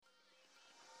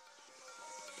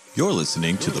You're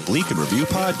listening to the Bleak and Review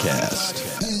podcast.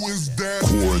 Who is that?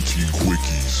 Quarantine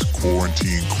Quickies.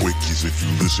 Quarantine Quickies. If you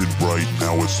listen right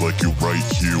now, it's like you're right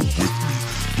here with me.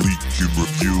 Bleak and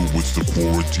Review, it's the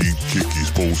Quarantine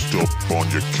Quickies. Post up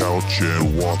on your couch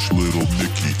and watch little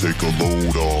Nicky take a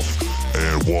load off.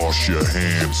 And wash your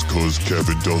hands, cause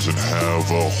Kevin doesn't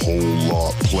have a whole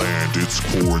lot planned. It's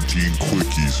Quarantine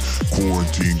Quickies.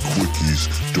 Quarantine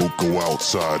Quickies. Don't go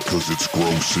outside, cause it's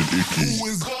gross and icky.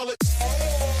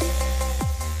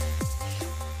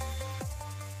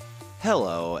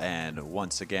 Hello, and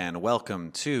once again,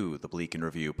 welcome to the Bleak and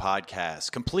Review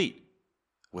podcast, complete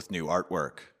with new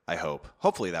artwork, I hope.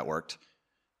 Hopefully that worked.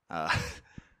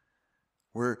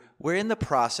 We're in the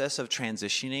process of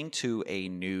transitioning to a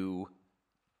new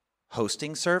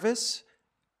hosting service,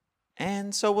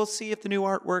 and so we'll see if the new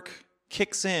artwork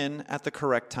kicks in at the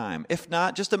correct time. If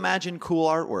not, just imagine cool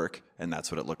artwork, and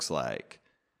that's what it looks like.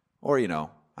 Or,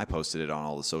 I posted it on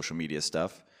all the social media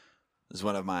stuff. This is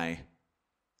one of my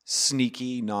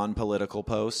sneaky, non-political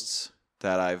posts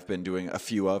that I've been doing a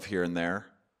few of here and there,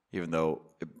 even though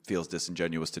it feels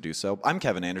disingenuous to do so. I'm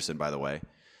Kevin Anderson, by the way,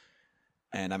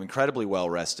 and I'm incredibly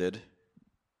well-rested,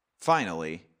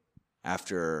 finally,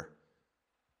 after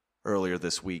earlier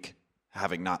this week,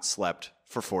 having not slept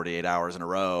for 48 hours in a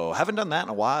row. Haven't done that in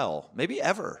a while, maybe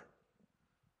ever.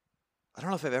 I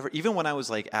don't know if I've ever, even when I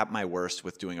was at my worst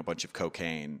with doing a bunch of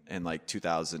cocaine in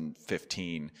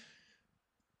 2015,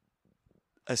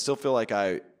 I still feel like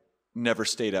I never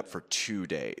stayed up for 2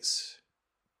 days.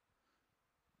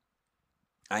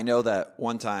 I know that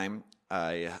one time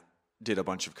I did a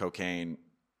bunch of cocaine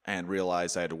and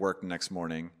realized I had to work the next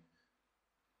morning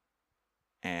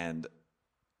and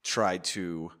tried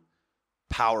to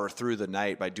power through the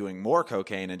night by doing more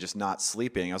cocaine and just not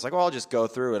sleeping. I was like, well, I'll just go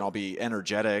through and I'll be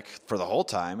energetic for the whole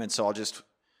time, and so I'll just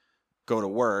go to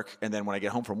work, and then when I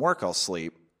get home from work, I'll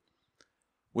sleep,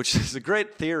 which is a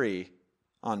great theory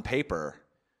on paper.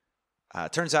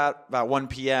 Turns out about 1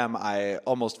 p.m., I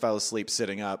almost fell asleep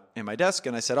sitting up in my desk,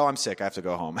 and I said, I'm sick. I have to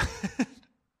go home.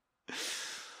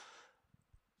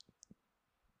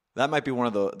 That might be one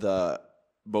of the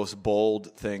most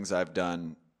bold things I've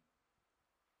done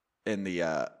in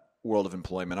the world of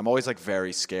employment. I'm always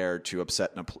very scared to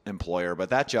upset an employer, but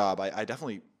that job, I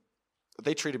definitely,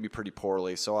 they treated me pretty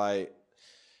poorly, so I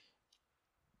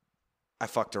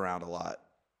fucked around a lot.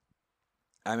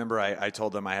 I remember I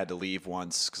told them I had to leave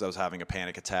once because I was having a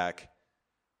panic attack.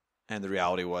 And the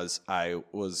reality was I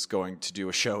was going to do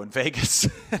a show in Vegas.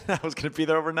 I was going to be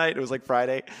there overnight. It was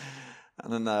Friday.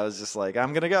 And then I was just I'm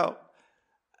going to go.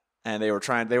 And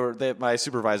my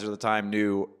supervisor at the time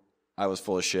knew I was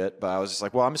full of shit. But I was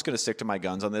just well, I'm just going to stick to my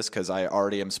guns on this because I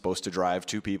already am supposed to drive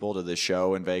 2 people to this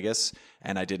show in Vegas.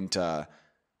 And I didn't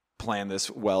plan this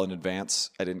well in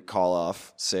advance. I didn't call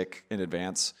off sick in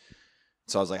advance.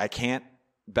 So I was I can't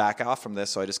back off from this,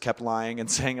 so I just kept lying and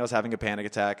saying I was having a panic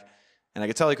attack, and I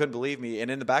could tell he couldn't believe me.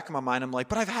 And in the back of my mind, I'm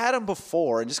but I've had them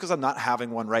before, and just because I'm not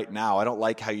having one right now, I don't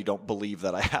like how you don't believe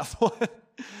that I have one.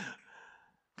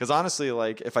 Because honestly,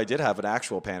 if I did have an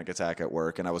actual panic attack at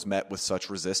work and I was met with such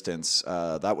resistance,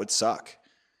 that would suck.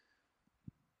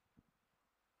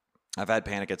 I've had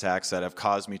panic attacks that have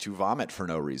caused me to vomit for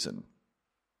no reason.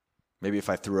 Maybe if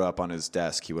I threw up on his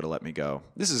desk, he would have let me go.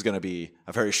 This is going to be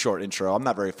a very short intro. I'm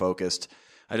not very focused.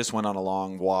 I just went on a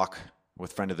long walk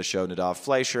with friend of the show, Nadav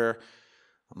Fleischer.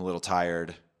 I'm a little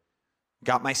tired.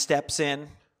 Got my steps in, a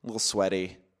little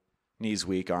sweaty, knees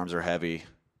weak, arms are heavy,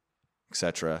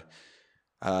 etc.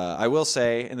 I will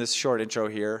say in this short intro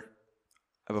here,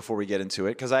 before we get into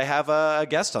it, because I have a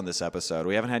guest on this episode.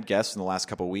 We haven't had guests in the last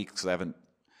couple of weeks because I haven't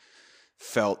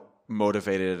felt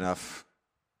motivated enough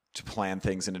to plan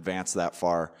things in advance that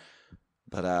far.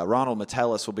 But Ronald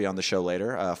Metellus will be on the show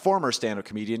later. Former stand-up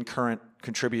comedian, current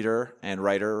contributor and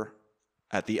writer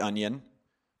at The Onion.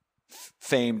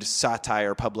 Famed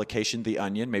satire publication, The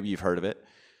Onion. Maybe you've heard of it.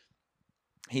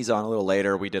 He's on a little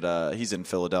later. He's in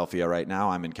Philadelphia right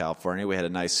now. I'm in California. We had a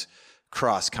nice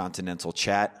cross-continental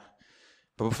chat.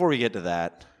 But before we get to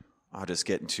that, I'll just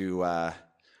get into...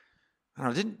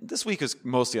 this week was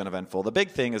mostly uneventful. The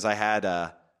big thing is I had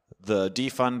the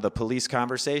defund the police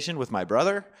conversation with my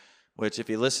brother, which if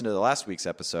you listen to the last week's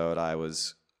episode, I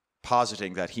was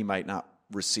positing that he might not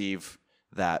receive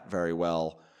that very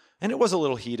well. And it was a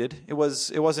little heated. It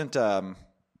wasn't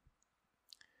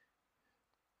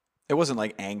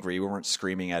angry. We weren't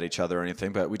screaming at each other or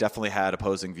anything, but we definitely had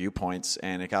opposing viewpoints,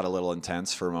 and it got a little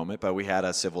intense for a moment, but we had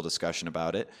a civil discussion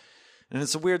about it. And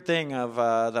it's a weird thing of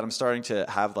that I'm starting to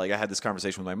have, I had this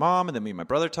conversation with my mom, and then me and my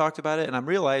brother talked about it, and I'm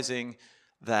realizing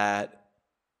that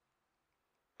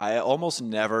I almost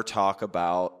never talk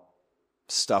about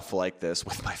stuff like this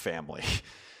with my family.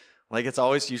 Like, it's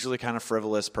always usually kind of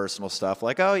frivolous personal stuff.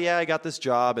 Like, oh yeah, I got this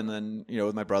job. And then,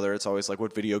 with my brother, it's always like,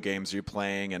 what video games are you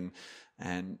playing?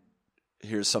 And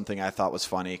here's something I thought was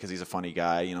funny because he's a funny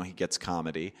guy. He gets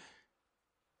comedy.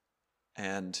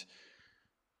 And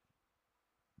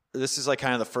this is like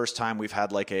kind of the first time we've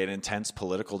had like an intense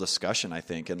political discussion, I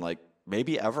think, and like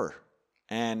maybe ever.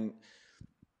 And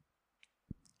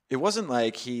it wasn't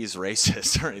like he's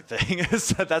racist or anything.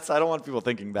 I don't want people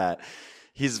thinking that.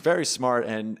 He's very smart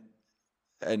and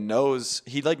knows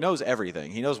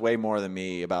everything. He knows way more than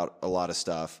me about a lot of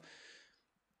stuff.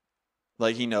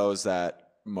 Like, he knows that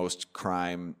most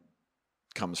crime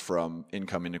comes from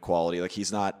income inequality. Like,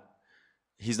 he's not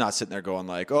sitting there going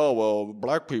like, oh, well,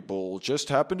 black people just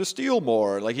happen to steal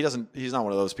more. Like, he's not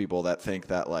one of those people that think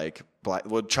that like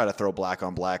would try to throw black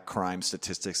on black crime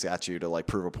statistics at you to like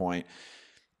prove a point.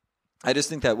 I just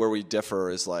think that where we differ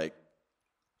is like,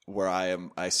 where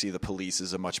I see the police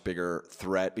as a much bigger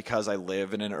threat because I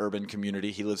live in an urban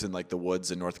community. He lives in like the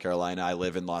woods in North Carolina. I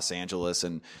live in Los Angeles,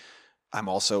 and I'm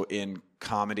also in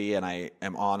comedy, and I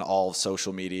am on all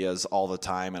social medias all the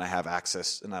time, and I have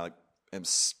access, and I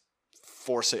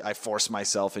force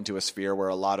myself into a sphere where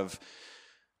a lot of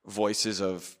voices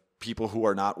of people who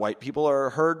are not white people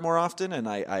are heard more often. And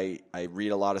I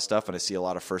read a lot of stuff, and I see a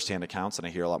lot of firsthand accounts, and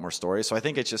I hear a lot more stories. So I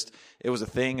think it was a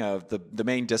thing of the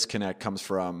main disconnect comes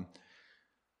from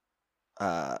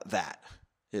that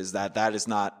is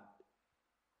not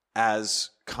as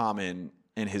common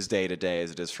in his day to day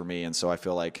as it is for me. And so I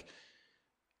feel like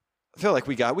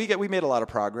we made a lot of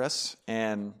progress,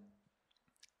 and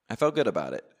I felt good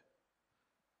about it.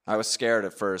 I was scared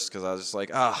at first because I was just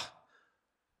like,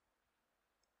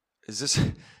 is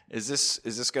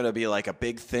this going to be like a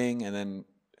big thing? And then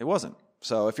it wasn't.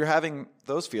 So if you're having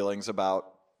those feelings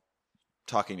about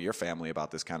talking to your family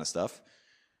about this kind of stuff,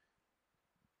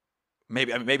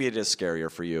 maybe it is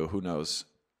scarier for you. Who knows?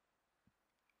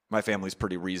 My family's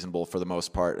pretty reasonable for the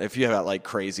most part. If you have like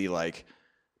crazy, like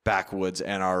backwoods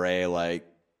NRA, like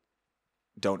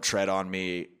don't tread on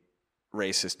me,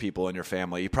 racist people in your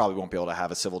family, you probably won't be able to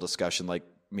have a civil discussion like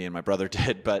me and my brother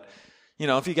did. But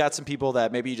if you got some people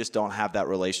that maybe you just don't have that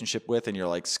relationship with, and you're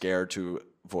like scared to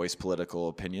voice political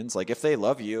opinions, like if they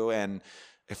love you and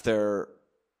if they're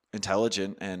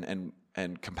intelligent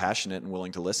and compassionate and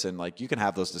willing to listen, like you can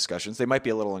have those discussions. They might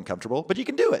be a little uncomfortable, but you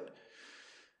can do it.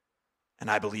 And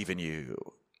I believe in you.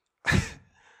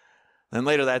 Then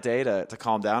later that day, to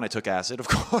calm down, I took acid, of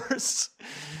course.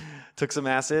 Took some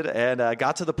acid, and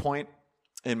got to the point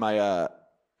in my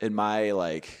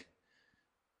like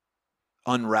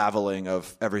unraveling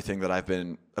of everything that I've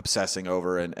been obsessing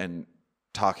over and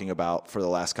talking about for the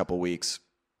last couple weeks,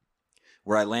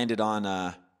 where I landed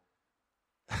on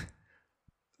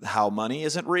how money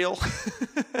isn't real.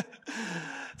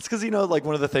 It's because, like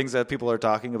one of the things that people are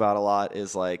talking about a lot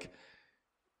is like,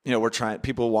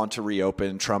 people want to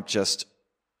reopen. Trump just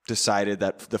decided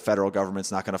that the federal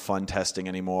government's not going to fund testing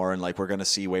anymore, and like we're going to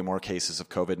see way more cases of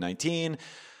COVID-19.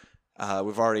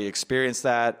 We've already experienced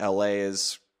that. LA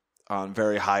is on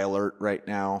very high alert right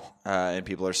now, and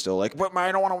people are still like, "But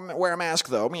I don't want to wear a mask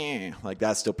though." Like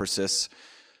that still persists.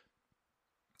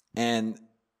 And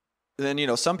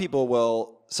then some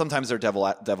people sometimes they're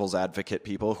devil's advocate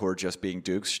people who are just being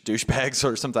douchebags,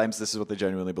 or sometimes this is what they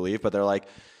genuinely believe. But they're like,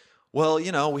 well,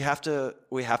 we have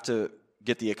to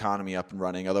get the economy up and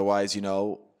running. Otherwise,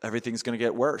 everything's going to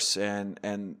get worse. And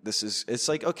it's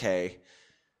like, okay,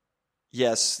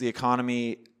 yes, the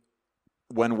economy,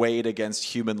 when weighed against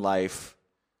human life,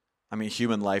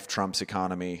 human life trumps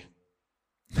economy.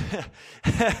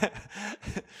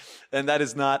 And that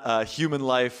is not human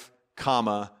life,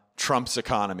 trumps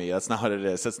economy. That's not what it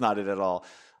is. That's not it at all.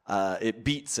 It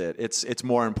beats it. It's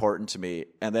more important to me.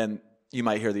 And then you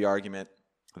might hear the argument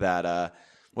that,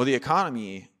 the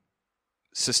economy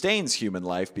sustains human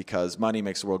life because money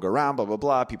makes the world go round, blah, blah,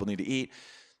 blah. People need to eat.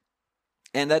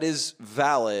 And that is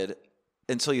valid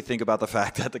until you think about the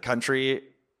fact that the country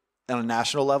on a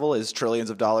national level is trillions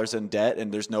of dollars in debt,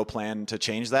 and there's no plan to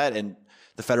change that. And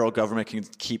the federal government can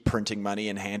keep printing money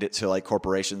and hand it to like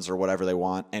corporations or whatever they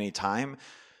want anytime.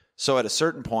 So at a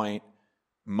certain point,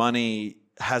 money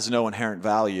has no inherent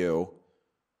value.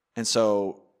 And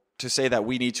so to say that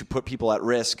we need to put people at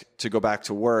risk to go back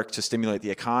to work to stimulate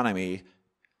the economy,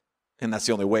 and that's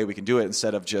the only way we can do it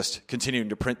instead of just continuing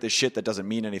to print this shit that doesn't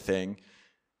mean anything.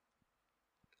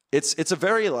 It's a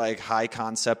very like high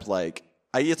concept,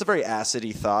 it's a very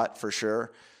acidy thought for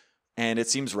sure. And it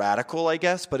seems radical, I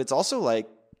guess, but it's also like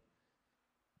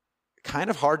kind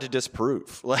of hard to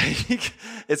disprove. Like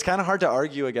it's kind of hard to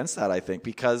argue against that, I think,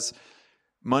 because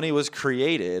money was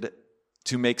created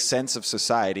to make sense of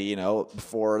society. You know,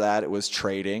 before that it was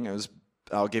trading. It was,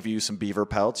 I'll give you some beaver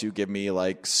pelts, you give me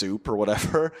like soup or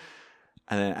whatever.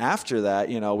 And then after that,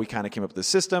 you know, we kind of came up with the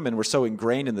system, and we're so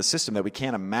ingrained in the system that we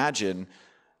can't imagine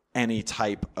any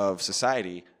type of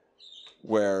society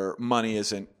where money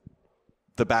isn't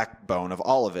the backbone of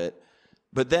all of it.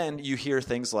 But then you hear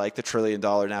things like the $1 trillion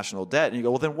national debt, and you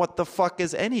go, well, then what the fuck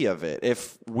is any of it?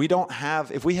 If we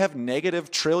have negative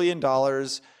 $1 trillion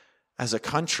as a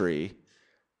country,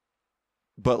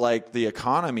 but like the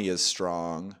economy is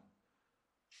strong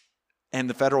and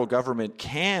the federal government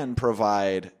can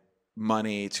provide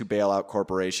money to bail out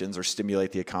corporations or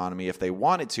stimulate the economy if they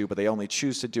wanted to, but they only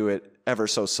choose to do it ever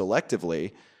so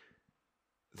selectively,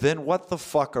 then what the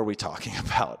fuck are we talking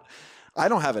about? I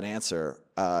don't have an answer,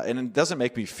 and it doesn't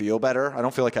make me feel better. I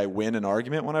don't feel like I win an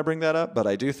argument when I bring that up, but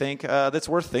I do think that's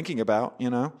worth thinking about, you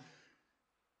know?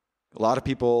 A lot of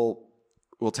people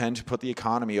will tend to put the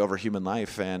economy over human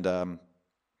life, and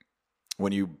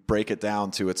when you break it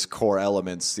down to its core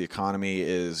elements, the economy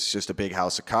is just a big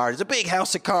house of cards. It's a big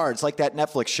house of cards, like that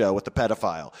Netflix show with the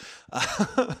pedophile.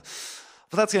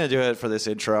 But that's going to do it for this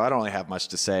intro. I don't really have much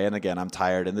to say. And again, I'm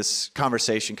tired. And this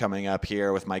conversation coming up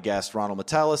here with my guest, Ronald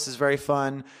Metellus, is very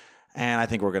fun. And I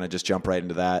think we're going to just jump right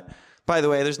into that. By the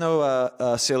way, there's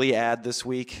no silly ad this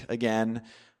week again.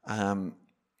 I'm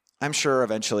sure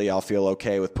eventually I'll feel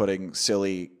okay with putting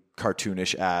silly,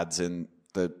 cartoonish ads in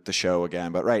the show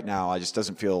again. But right now, I just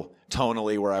doesn't feel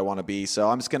tonally where I want to be. So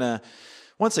I'm just going to,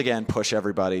 once again, push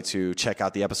everybody to check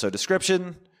out the episode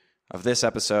description of this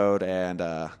episode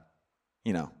and,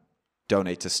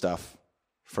 donate to stuff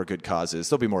for good causes.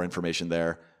 There'll be more information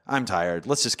there. I'm tired.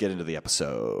 Let's just get into the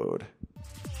episode.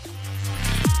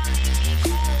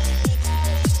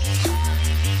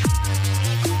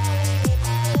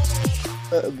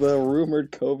 The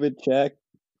rumored COVID check.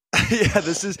 Yeah,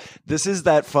 this is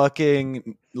that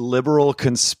fucking liberal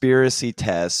conspiracy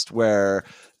test where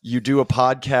you do a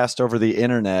podcast over the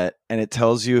internet and it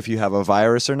tells you if you have a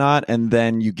virus or not, and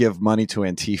then you give money to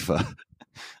Antifa.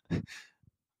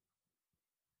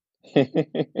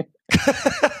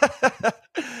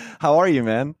 How are you,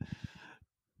 man?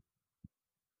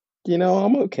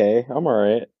 I'm okay. I'm all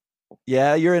right.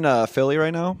 Yeah, you're in Philly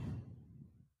right now?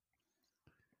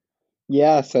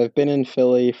 Yes, I've been in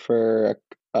Philly for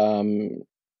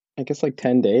I guess like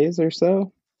 10 days or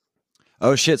so.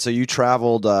 Oh shit, so you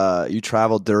traveled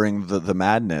during the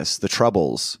madness, the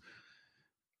troubles.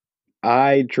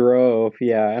 I drove,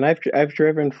 yeah, and I've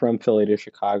driven from Philly to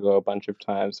Chicago a bunch of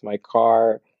times. My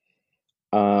car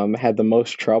had the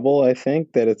most trouble, I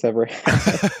think, that it's ever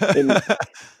had.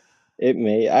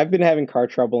 I've been having car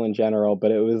trouble in general,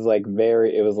 but it was like,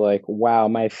 wow,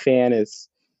 my fan is,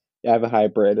 I have a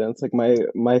hybrid, and it's like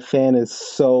my fan is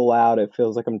so loud it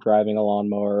feels like I'm driving a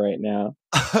lawnmower right now.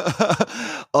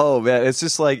 Oh man, it's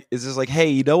just like, hey,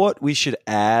 you know what we should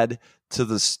add to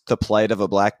the plight of a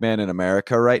black man in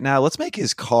America right now? Let's make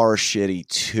his car shitty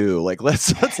too. Like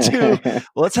let's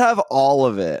have all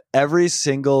of it, every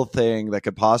single thing that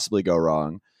could possibly go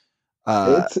wrong.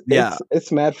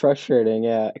 It's mad frustrating,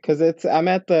 yeah, because I'm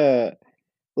at the,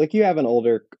 like, you have an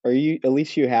older, or at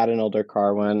least you had an older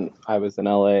car when I was in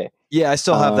LA. Yeah, I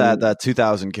still have that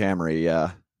 2000 Camry.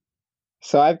 Yeah.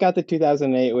 So I've got the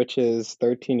 2008, which is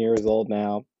 13 years old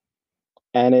now.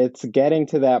 And it's getting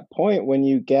to that point when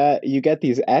you get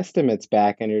these estimates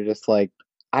back and you're just like,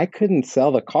 I couldn't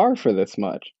sell the car for this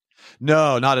much.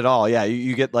 No, not at all. Yeah,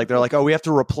 you get like, they're like, oh, we have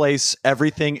to replace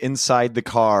everything inside the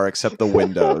car except the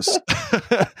windows.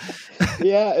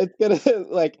 Yeah, it's gonna,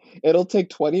 like, it'll take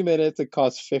 20 minutes. It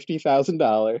costs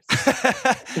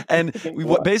 $50,000. And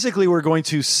basically we're going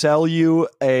to sell you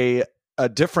a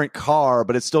different car,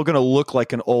 but it's still going to look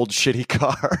like an old shitty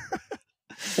car.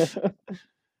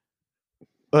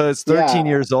 It's 13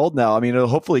 years old now. I mean,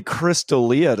 hopefully Chris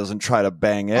D'Elia doesn't try to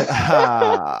bang it.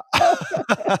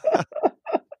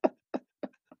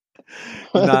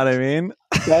 You know what I mean?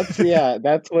 That's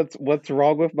what's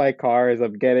wrong with my car is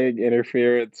I'm getting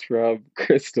interference from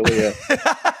Chris D'Elia.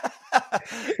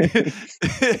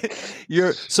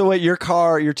 Your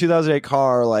 2008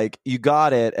 car, like, you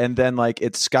got it, and then like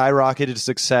it skyrocketed to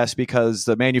success because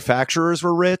the manufacturers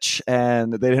were rich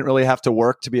and they didn't really have to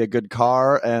work to be a good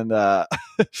car, and they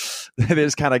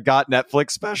just kind of got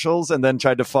Netflix specials and then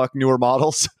tried to fuck newer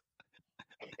models.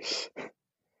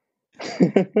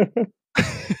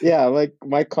 Yeah, like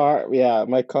my car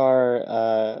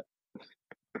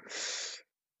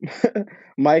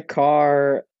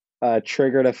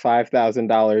triggered a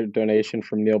 $5,000 donation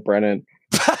from Neil Brennan.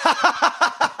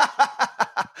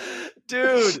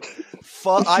 Dude,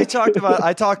 I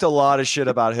talked a lot of shit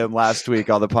about him last week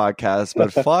on the podcast,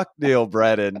 but fuck Neil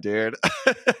Brennan, dude.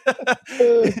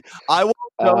 I will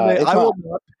donate.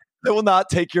 I will not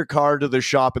take your car to the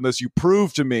shop unless you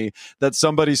prove to me that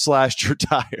somebody slashed your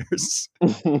tires.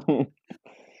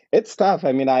 It's tough.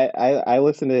 I mean, I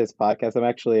listen to his podcast. I'm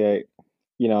actually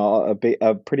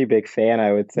a pretty big fan,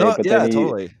 I would say. No, but yeah, then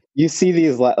totally. You see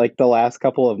these like the last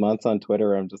couple of months on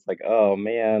Twitter, I'm just like, oh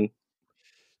man,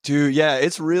 dude. Yeah,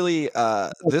 it's really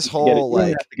this whole you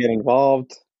have to get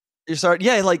involved. You start,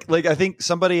 yeah, like I think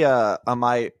somebody on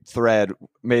my thread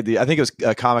I think it was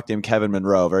a comic named Kevin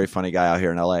Monroe, very funny guy out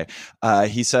here in LA.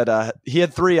 He said he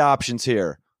had 3 options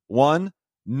here. 1,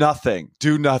 nothing,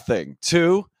 do nothing.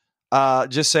 2,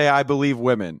 just say I believe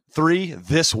women. 3,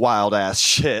 this wild ass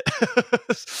shit.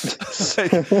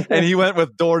 And he went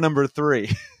with door number 3.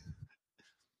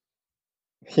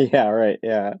 Yeah, right.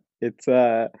 Yeah, it's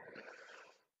not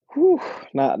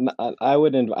I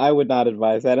would not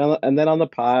advise that. And then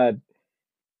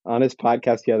on his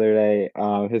podcast the other day,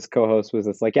 his co-host was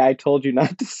just like, "Yeah, I told you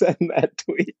not to send that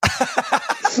tweet."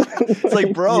 It's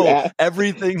like, bro,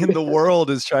 everything in the world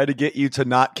is trying to get you to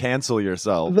not cancel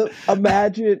yourself.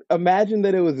 Imagine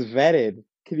that it was vetted.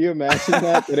 Can you imagine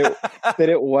that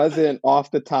it wasn't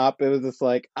off the top? It was just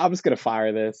like, I'm just gonna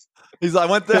fire this. This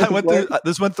went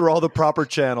through all the proper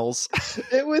channels.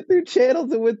 It went through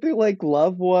channels. It went through like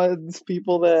loved ones,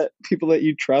 people that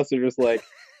you trust are just like,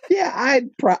 yeah, I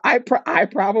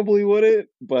probably wouldn't,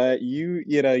 but you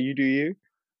do you.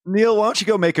 Neil, why don't you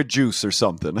go make a juice or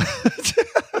something?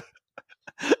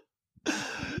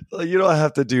 You don't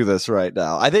have to do this right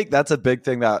now. I think that's a big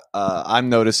thing that I'm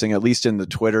noticing, at least in the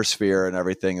Twitter sphere and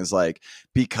everything, is like,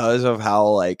 because of how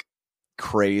like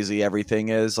crazy everything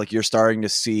is, like you're starting to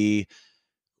see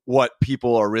what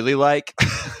people are really like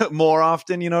more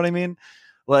often. You know what I mean?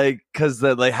 Like, because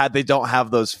they don't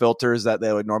have those filters that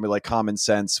they would normally, like common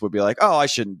sense would be like, oh, I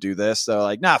shouldn't do this. They're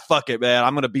like, nah, fuck it, man.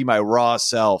 I'm going to be my raw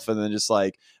self. And then just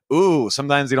like, ooh,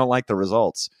 sometimes you don't like the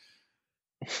results.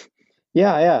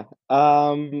 Yeah.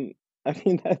 I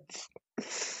mean, that's,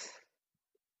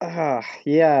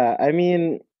 yeah. I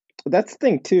mean, that's the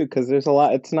thing too, because there's a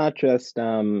lot. It's not just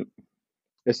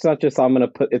it's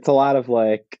a lot of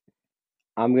like,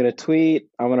 I'm gonna tweet,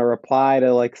 I'm gonna reply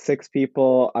to like 6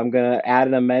 people, I'm gonna add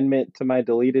an amendment to my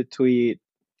deleted tweet.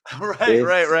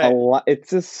 Right. It's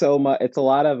just so much. It's a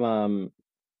lot of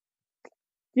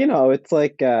it's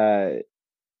like a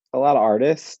lot of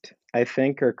artists, I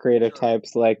think, or creative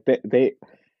types, like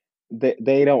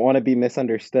they don't want to be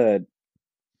misunderstood.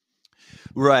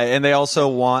 Right. And they also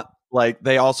want, like,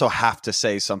 they also have to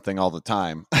say something all the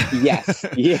time. Yes.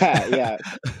 Yeah.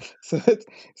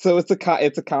 So it's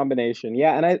a combination.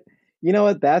 Yeah. And you know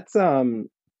what, that's, I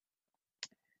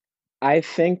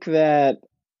think we're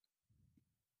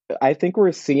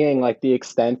seeing like the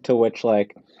extent to which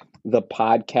like the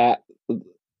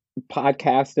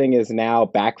podcasting is now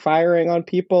backfiring on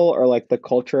people, or like the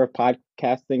culture of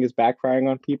podcasting is backfiring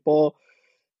on people,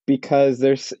 because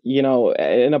there's, in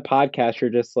a podcast, you're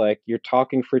just like, you're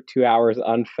talking for 2 hours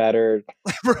unfettered.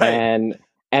 Right.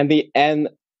 And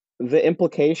the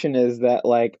implication is that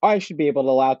like, I should be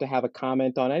allowed to have a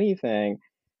comment on anything.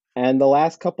 And the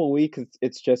last couple of weeks,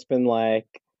 it's just been like,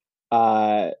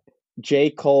 J.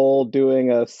 Cole doing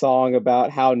a song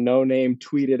about how No Name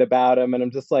tweeted about him, and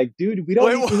I'm just like, dude, we don't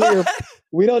need to hear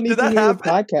the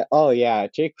podcast. Oh yeah,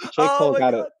 J.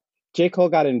 Cole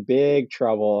got in big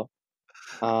trouble.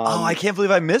 I can't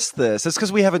believe I missed this. It's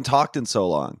because we haven't talked in so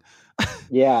long.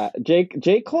 Yeah,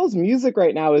 J. Cole's music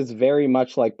right now is very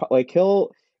much like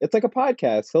it's like a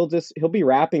podcast. He'll be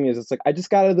rapping. It's just like, I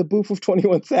just got out of the booth of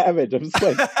 21 Savage. I'm just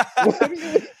like,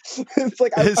 it's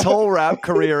like his whole rap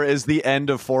career is the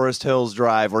end of Forest Hills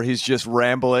Drive, where he's just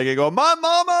rambling and going, "My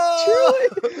mama."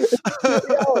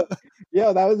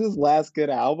 Yo, that was his last good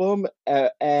album,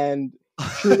 and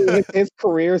truly, his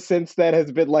career since then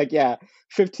has been like,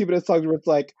 15-minute songs where it's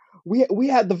like, we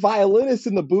had the violinists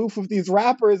in the booth with these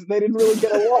rappers and they didn't really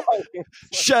get along.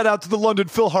 Shout out to the London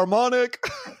Philharmonic.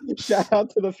 Shout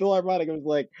out to the Philharmonic. It was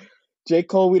like, J.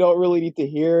 Cole, we don't really need to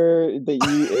hear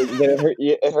that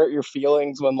it hurt your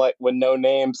feelings when No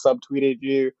Name subtweeted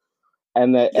you,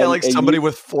 and that somebody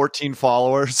with 14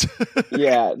 followers.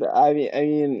 Yeah, I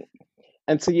mean,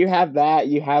 and so you have that.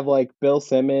 You have like Bill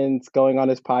Simmons going on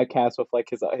his podcast with like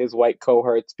his white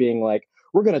cohorts being like,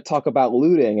 we're going to talk about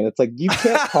looting. And it's like, you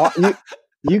can't call,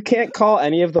 you can't call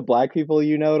any of the black people,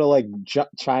 to like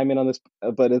chime in on this.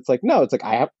 But it's like, no, it's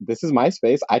like, this is my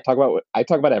space. I talk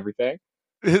about everything.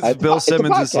 Bill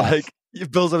Simmons is like,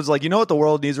 Bill Simmons is like, you know what the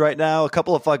world needs right now? A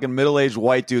couple of fucking middle-aged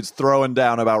white dudes throwing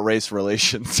down about race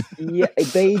relations. Yeah,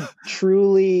 they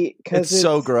truly, because it's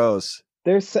so gross.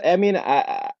 There's, I mean,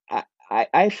 I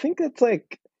think it's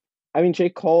like, I mean, J.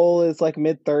 Cole is like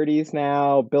mid-30s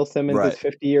now. Bill Simmons is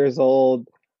 50 years old.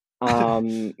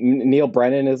 Neil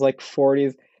Brennan is like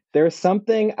 40s.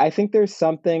 I think there's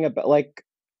something about, like,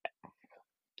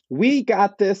 we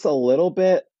got this a little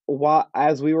bit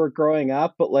as we were growing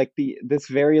up, but like this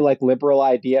very like liberal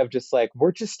idea of just like,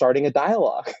 we're just starting a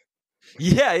dialogue.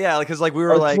 Yeah, because like we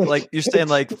were like you're saying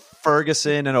like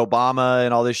Ferguson and Obama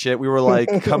and all this shit. We were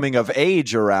like coming of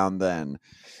age around then.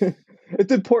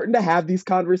 It's important to have these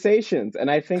conversations, and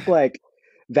I think like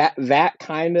that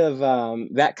kind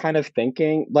of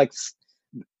thinking, like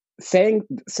saying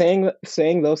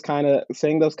those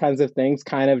kinds of things,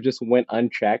 kind of just went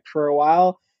unchecked for a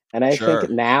while. And I think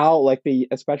now, like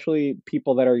especially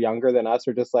people that are younger than us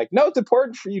are just like, no, it's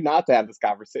important for you not to have this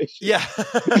conversation. Yeah.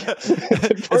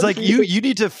 It's like you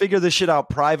need to figure this shit out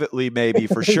privately, maybe,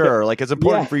 for sure. Like, it's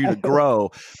important for you to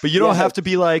grow, but you don't have to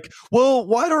be like, well,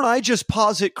 why don't I just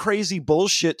posit crazy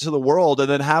bullshit to the world and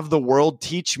then have the world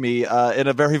teach me in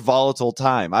a very volatile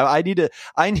time? I need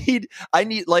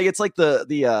like, it's like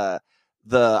the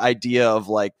idea of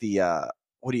like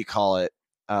what do you call it?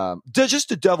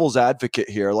 Just a devil's advocate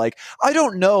here. Like, I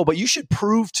don't know, but you should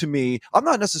prove to me. I'm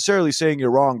not necessarily saying you're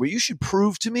wrong, but you should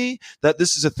prove to me that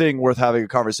this is a thing worth having a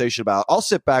conversation about. I'll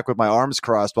sit back with my arms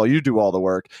crossed while you do all the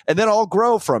work, and then I'll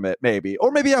grow from it, maybe, or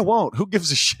maybe I won't. Who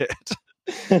gives a shit?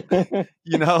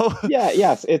 You know?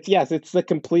 It's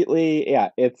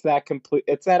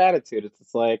that attitude. It's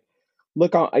just like,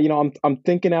 look, I'm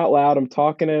thinking out loud. I'm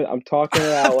talking it out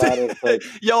loud. It's like,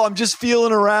 yo, I'm just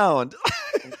feeling around.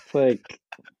 It's like,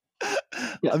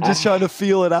 I'm just trying to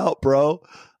feel it out, bro.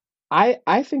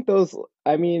 I think those,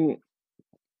 I mean,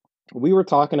 we were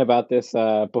talking about this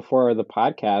before the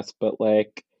podcast, but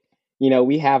like,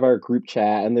 we have our group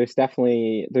chat, and there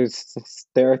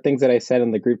are things that I said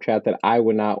in the group chat that I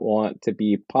would not want to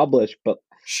be published, but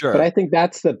I think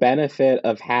that's the benefit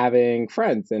of having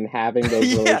friends and having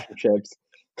those relationships.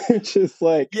 It's just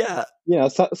like,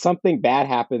 something bad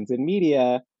happens in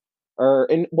media, or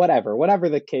in whatever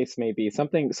the case may be,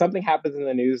 something happens in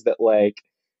the news that like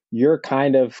you're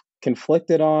kind of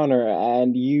conflicted on,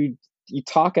 and you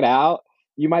talk it out.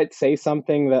 You might say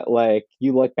something that like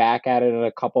you look back at it in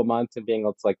a couple months and being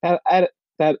it's like, that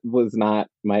was not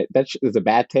that is a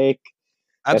bad take.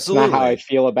 Absolutely. That's not how I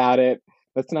feel about it.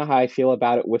 That's not how I feel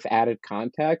about it with added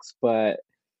context. But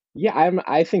yeah,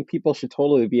 I think people should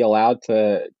totally be allowed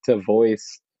to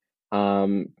voice their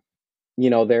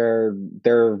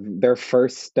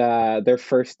first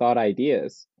thought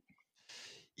ideas.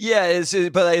 Yeah,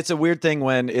 but it's a weird thing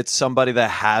when it's somebody that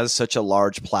has such a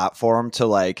large platform to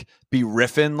like be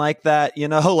riffing like that,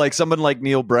 like someone like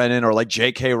Neil Brennan or like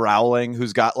J.K. Rowling,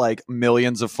 who's got like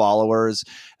millions of followers,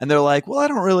 and they're like, well, I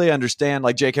don't really understand.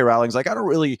 Like J.K. Rowling's like, I don't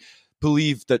really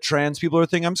believe that trans people are a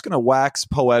thing. I'm just going to wax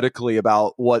poetically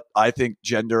about what I think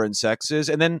gender and sex is,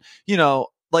 and then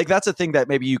like that's a thing that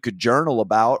maybe you could journal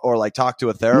about or like talk to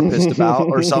a therapist about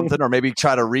or something, or maybe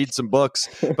try to read some books.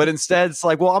 But instead it's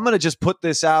like, well, I'm going to just put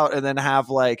this out and then have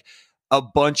like a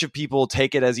bunch of people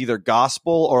take it as either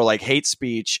gospel or like hate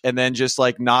speech, and then just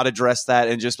like not address that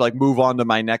and just like move on to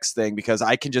my next thing, because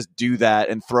I can just do that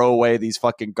and throw away these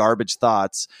fucking garbage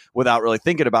thoughts without really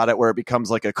thinking about it, where it becomes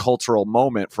like a cultural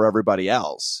moment for everybody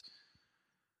else.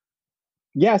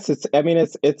 Yes, it's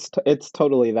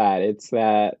totally that. It's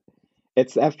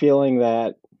that feeling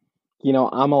that,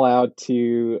 I'm allowed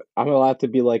to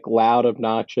be like loud,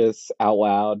 obnoxious out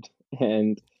loud,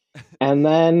 and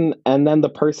then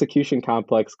the persecution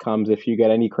complex comes if you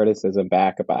get any criticism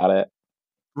back about it.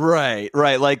 Right.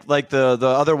 Like the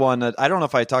other one that, I don't know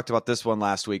if I talked about this one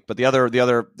last week, but the other,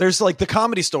 there's like the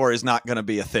Comedy Store is not going to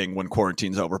be a thing when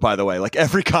quarantine's over, by the way. Like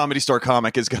every Comedy Store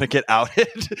comic is going to get outed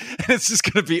and it's just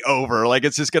going to be over. Like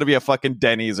it's just going to be a fucking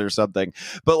Denny's or something.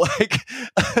 But like,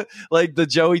 like the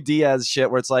Joey Diaz shit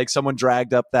where it's like someone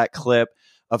dragged up that clip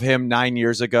of him 9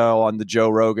 years ago on the Joe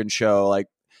Rogan show, like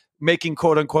making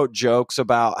quote unquote jokes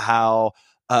about how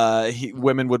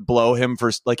women would blow him for,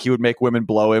 like, he would make women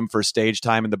blow him for stage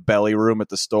time in the belly room at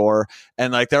the store,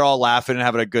 and like they're all laughing and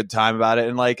having a good time about it,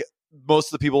 and like most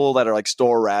of the people that are like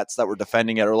store rats that were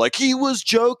defending it are like, he was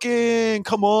joking,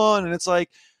 come on. And it's like,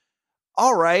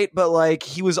 all right, but like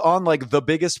he was on like the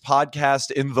biggest podcast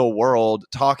in the world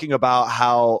talking about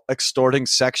how extorting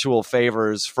sexual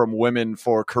favors from women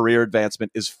for career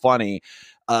advancement is funny.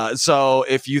 So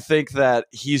if you think that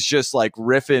he's just like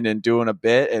riffing and doing a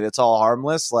bit and it's all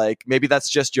harmless, like maybe that's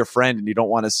just your friend and you don't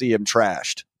want to see him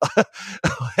trashed.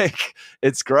 Like,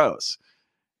 it's gross.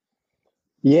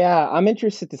 Yeah, I'm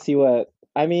interested to see what.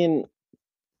 I mean,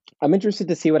 I'm interested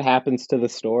to see what happens to the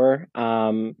store.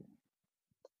 And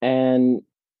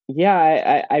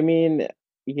yeah, I mean,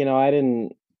 I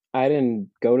didn't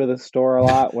go to the store a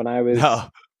lot when I was No.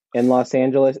 in Los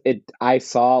Angeles. I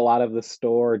saw a lot of the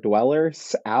store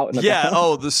dwellers out and Yeah. about.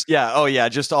 Oh, this. Yeah. Oh, yeah.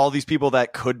 Just all these people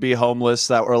that could be homeless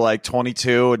that were like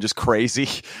 22 and just crazy.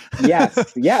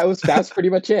 Yes, yeah, that's pretty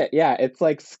much it. Yeah, it's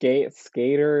like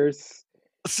skaters.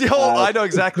 See, oh, Uh, I know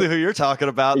exactly who you're talking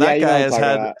about. yeah, That you know guy what I'm has talking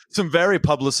had about. some very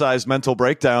publicized mental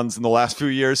breakdowns in the last few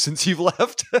years since you've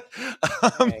left. um,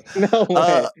 Okay. No uh,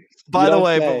 way. You by the don't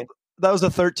way, say. that was a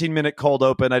 13-minute cold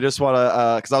open. I just want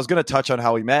to, because I was going to touch on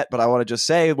how we met, but I want to just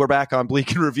say we're back on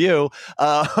Bleak and Review.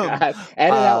 God,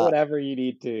 edit out Uh, whatever you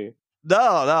need to.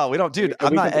 no, we don't, dude. We, I'm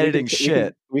we not can we can editing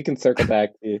shit. we can circle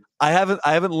back to you. I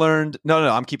haven't learned. No,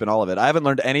 I'm keeping all of it. I haven't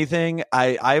learned anything.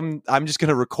 I'm just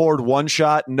gonna record one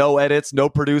shot, no edits, no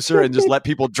producer, and just let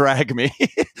people drag me.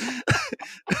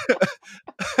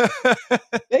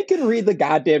 They can read the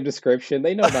goddamn description.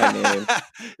 They know my name.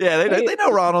 Yeah, They they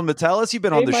know Ronald Metellus. You've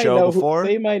been on they the might show know who before.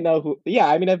 they might know who. Yeah,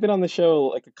 I mean, I've been on the show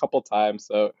like a couple times,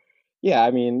 so yeah. I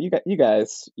mean, you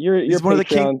guys, you're He's one of the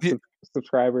king, Patreon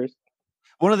subscribers.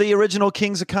 one of the original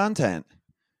kings of content,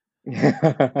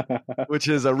 which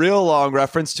is a real long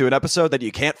reference to an episode that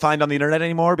you can't find on the internet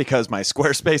anymore because my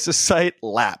Squarespace's site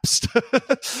lapsed.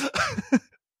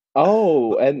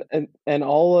 Oh, and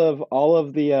all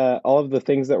of the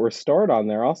things that were stored on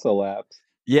there also lapsed.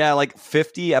 Yeah, like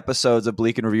 50 episodes of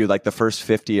Bleak and Review, like the first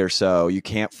 50 or so, you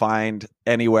can't find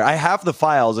anywhere. I have the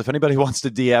files. If anybody wants to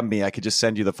DM me, I could just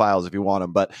send you the files if you want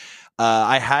them. But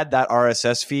I had that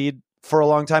RSS feed for a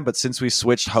long time. But since we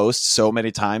switched hosts so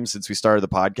many times since we started the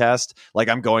podcast, like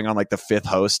I'm going on like the fifth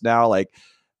host now, like,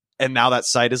 and now that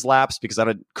site is lapsed because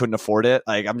couldn't afford it.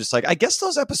 Like, I'm just like, I guess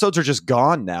those episodes are just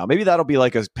gone now. Maybe that'll be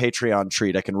like a Patreon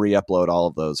treat. I can re-upload all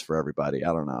of those for everybody. I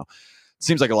don't know.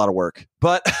 Seems like a lot of work,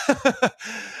 but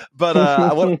what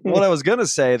I was gonna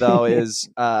say though is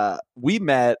we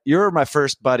met. You're my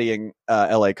first buddy in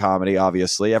LA comedy,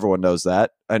 obviously everyone knows that,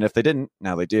 and if they didn't,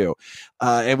 now they do.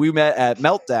 And we met at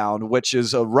Meltdown, which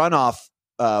is a runoff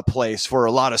place for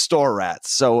a lot of store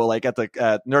rats. So like at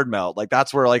Nerd Melt, like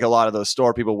that's where like a lot of those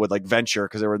store people would like venture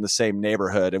because they were in the same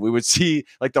neighborhood, and we would see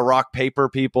like the rock paper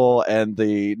people and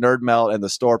the Nerd Melt and the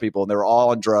store people, and they were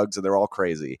all on drugs and they're all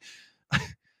crazy.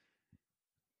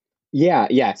 Yeah,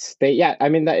 yes. I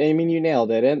mean you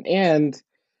nailed it. And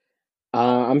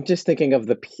I'm just thinking of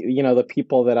the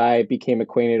people that I became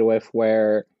acquainted with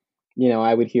where,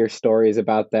 I would hear stories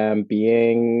about them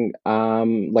being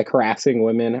like harassing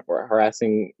women or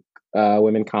harassing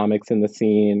women comics in the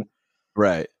scene.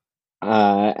 Right.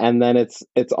 And then it's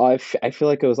all I feel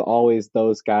like it was always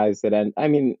those guys that end. I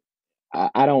mean,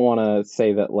 I don't want to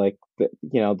say that like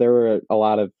there were a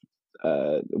lot of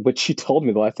what she told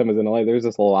me the last time I was in LA. There's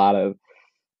just a lot of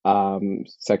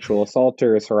sexual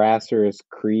assaulters, harassers,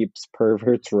 creeps,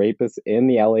 perverts, rapists in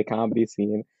the LA comedy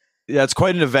scene. Yeah, it's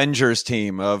quite an Avengers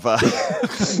team of. So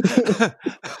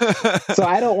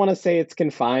I don't want to say it's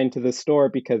confined to the store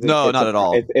because no, not at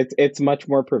all. It's much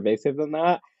more pervasive than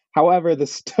that. However,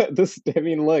 I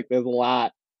mean, look, there's a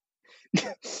lot.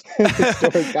 There's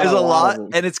a lot,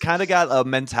 and it's kind of got a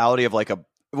mentality of like a.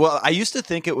 Well, I used to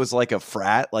think it was like a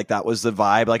frat, like that was the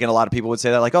vibe. Like, and a lot of people would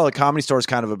say that, like, oh, the Comedy Store is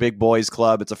kind of a big boys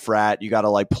club. It's a frat. You got to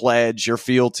like pledge your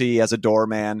fealty as a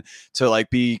doorman to like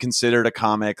be considered a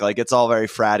comic. Like, it's all very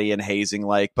fratty and hazing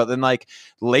like. But then like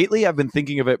lately, I've been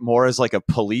thinking of it more as like a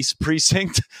police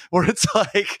precinct where it's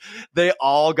like they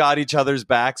all got each other's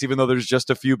backs, even though there's just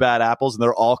a few bad apples and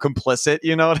they're all complicit.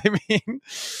 You know what I mean?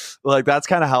 Like, that's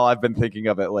kind of how I've been thinking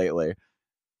of it lately.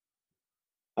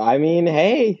 I mean,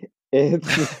 hey. It's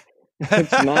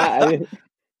not. I mean,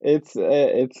 it's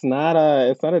not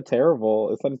a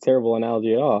terrible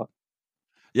analogy at all.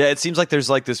 Yeah, it seems like there's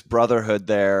like this brotherhood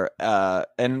there,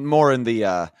 and more in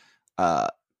the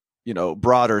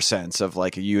broader sense of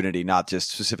like a unity, not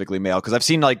just specifically male. Because I've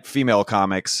seen like female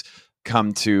comics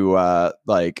come to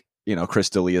Chris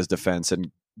D'Elia's defense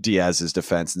and Diaz's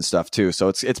defense and stuff too. So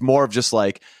it's more of just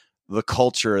like the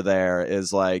culture there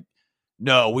is like.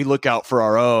 No, we look out for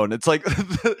our own. It's like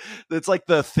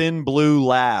the thin blue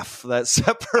laugh that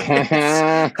separates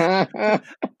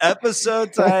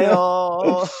episode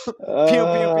title. Pew,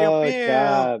 pew, pew, pew.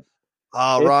 God.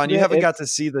 Oh, Ron, you haven't got to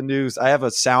see the news. I have a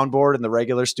soundboard in the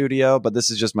regular studio, but this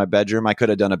is just my bedroom. I could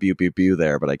have done a pew, pew, pew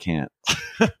there, but I can't.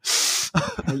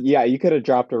 Yeah, you could have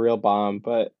dropped a real bomb,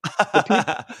 but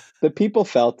the people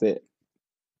felt it.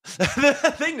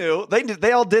 They knew.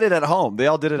 They all did it at home. They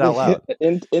all did it out loud.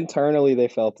 Internally, they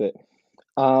felt it.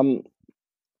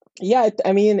 Yeah,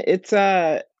 I mean, it's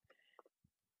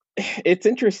it's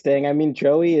interesting. I mean,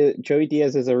 Joey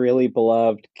Diaz is a really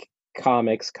beloved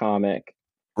comics comic,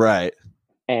 Right.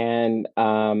 and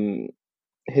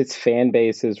his fan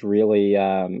base is really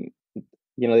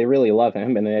they really love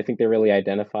him, and I think they really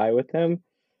identify with him.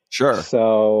 Sure.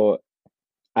 So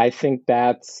I think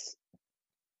that's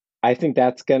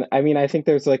gonna. I mean, I think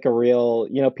there's like a real,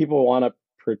 people want to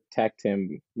protect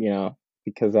him,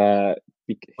 because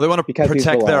They want to because he's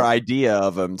protect their beloved. idea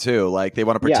of him too. Like they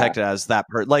want to Yeah, protect it as that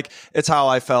person. Like it's how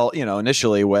I felt,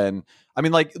 initially when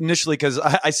initially because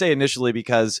I say initially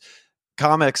because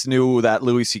comics knew that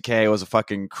Louis C.K. was a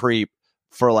fucking creep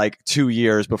for like 2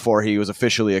 years before he was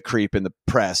officially a creep in the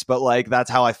press. But like that's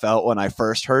how I felt when I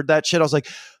first heard that shit. I was like,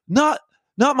 not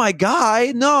my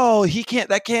guy. No, he can't.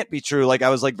 That can't be true. Like I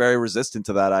was like very resistant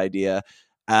to that idea.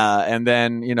 And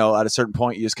then, at a certain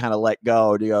point, you just kind of let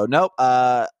go. You go, nope,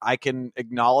 I can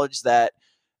acknowledge that.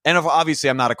 And obviously,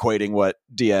 I'm not equating what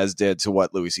Diaz did to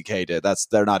what Louis C.K. did.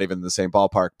 They're not even in the same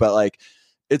ballpark. But like,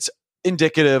 it's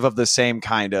indicative of the same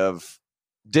kind of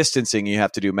distancing you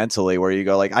have to do mentally, where you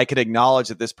go, like, I can acknowledge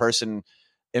that this person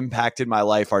impacted my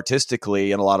life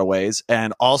artistically in a lot of ways,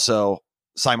 and also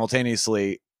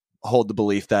simultaneously hold the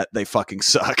belief that they fucking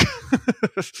suck.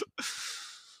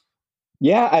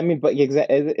 yeah. I mean, but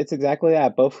it's exactly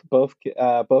that. Both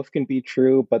can be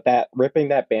true, but that ripping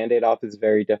that Band-Aid off is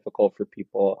very difficult for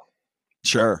people.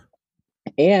 Sure.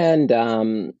 And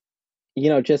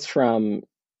just from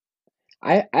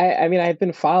I mean, I've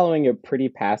been following it pretty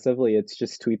passively. It's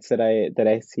just tweets that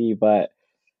I see, but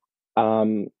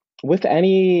um, with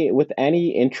any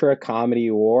intra comedy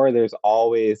war, there's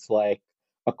always like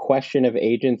a question of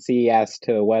agency as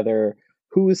to whether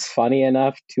who's funny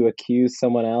enough to accuse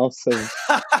someone else of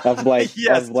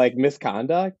Yes. like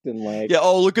misconduct and like Yeah.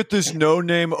 Oh, look at this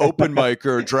no-name open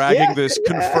micer dragging yeah, this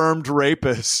yeah. confirmed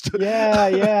rapist.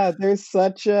 Yeah. There's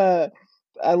such a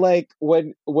I like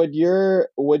when you're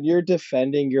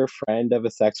defending your friend of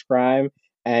a sex crime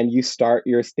and you start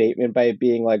your statement by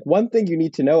being like, one thing you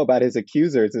need to know about his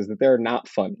accusers is that they're not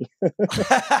funny.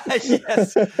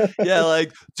 Yes. Yeah.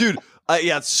 Like, dude.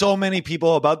 Yeah, so many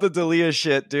people about the Dalia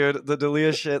shit, dude. The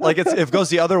Dalia shit, like it goes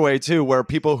the other way too, where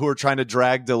people who are trying to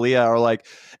drag Dalia are like,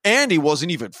 Andy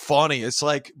wasn't even funny. It's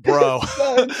like, bro,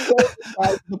 It's so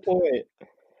besides the point.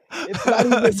 It's not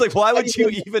even it's like, why not would you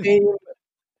even the even?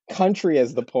 same country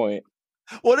as the point.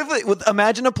 What if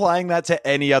imagine applying that to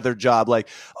any other job? Like,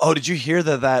 oh, did you hear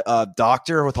that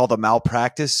doctor with all the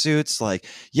malpractice suits? Like,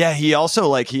 yeah, he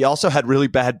also had really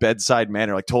bad bedside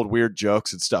manner, like told weird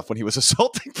jokes and stuff when he was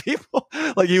assaulting people.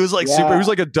 Like he was like super, he Yeah. was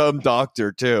like a dumb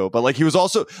doctor too. But like he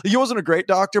wasn't a great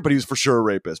doctor, but he was for sure a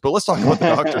rapist. But let's talk about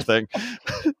the doctor thing.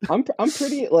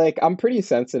 I'm pretty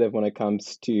sensitive when it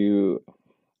comes to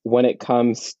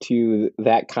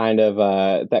that kind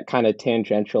of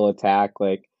tangential attack.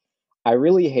 Like I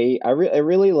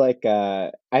really like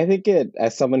I think it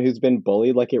as someone who's been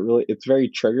bullied, like it's very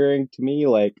triggering to me,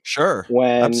 like Sure,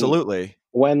 when absolutely.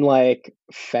 like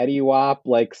Fetty Wap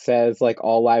like says like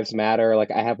all lives matter,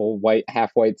 like I have a half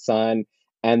white son,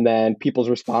 and then people's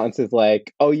response is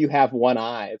like, oh, you have one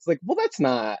eye. It's like, well, that's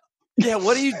not. Yeah,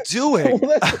 what are you So, doing?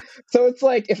 so it's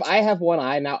like, if I have one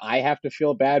eye now, I have to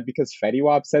feel bad because Fetty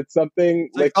Wap said something.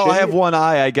 It's like, Like, oh, I shouldn't have you? one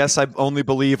eye. I guess I only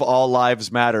believe all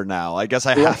lives matter now. I guess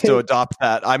I have to Like, adopt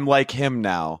that. I'm like him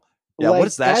now. Yeah, what like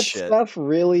is that that shit? stuff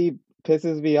really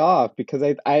pisses me off because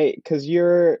because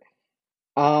you're.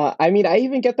 I mean, I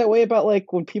even get that way about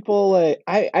like when people like.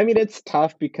 I mean, it's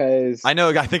tough because I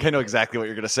think I know exactly what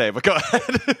you're gonna say, but go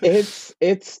ahead.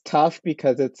 it's tough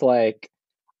because it's like.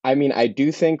 I mean, I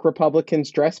do think Republicans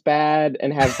dress bad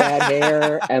and have bad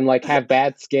hair and like have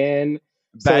bad skin.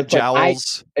 So Bad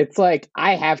jowls. it's like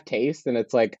I have taste, and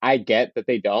it's like I get that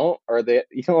they don't, or that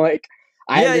like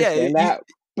I Yeah, yeah. understand that,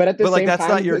 but at the But like same that's time,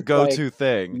 not your it's like go-to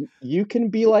thing. you can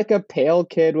be like a pale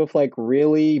kid with like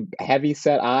really heavy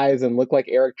set eyes and look like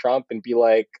Eric Trump and be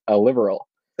like a liberal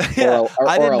or Yeah, or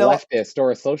a leftist or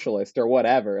a socialist or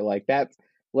whatever. Like that's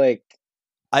like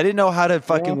I didn't know how to you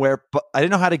fucking know wear. I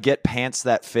didn't know how to get pants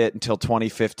that fit until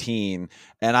 2015,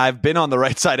 and I've been on the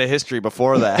right side of history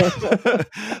before that.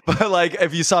 But like,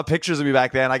 if you saw pictures of me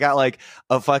back then, I got like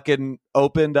a fucking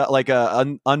opened, like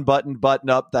a unbuttoned button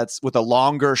up that's with a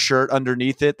longer shirt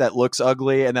underneath it that looks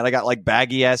ugly, and then I got like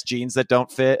baggy ass jeans that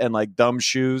don't fit and like dumb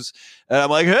shoes. And I'm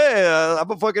like, hey, I'm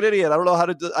a fucking idiot. I don't know how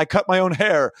to. I cut my own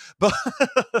hair, but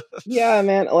yeah,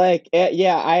 man. Like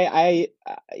yeah, I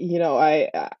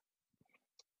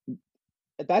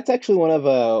that's actually one of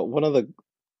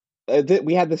the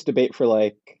we had this debate for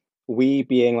like we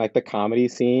being like the comedy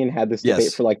scene had this debate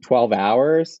yes. for like 12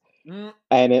 hours, Mm.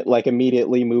 and it like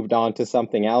immediately moved on to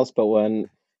something else. But when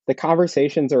the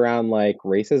conversations around like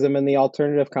racism in the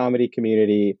alternative comedy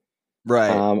community,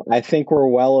 Right. I think we're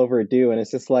well overdue. And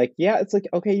it's just like, yeah, it's like,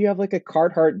 okay, you have like a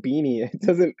Carhartt beanie. It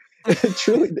doesn't, it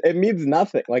truly, it means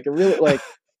nothing. Like it really, like,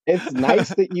 it's nice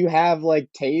that you have like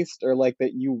taste, or like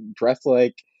that you dress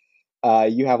like,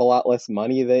 you have a lot less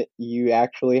money that you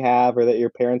actually have, or that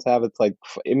your parents have. It's like,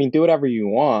 I mean, do whatever you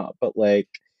want, but like,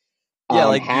 Yeah,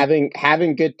 like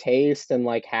having good taste, and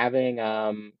like having,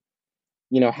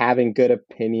 having good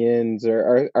opinions,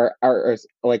 or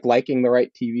like liking the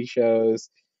right TV shows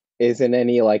isn't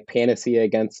any like panacea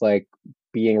against like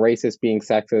being racist, being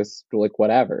sexist, like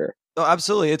whatever. oh,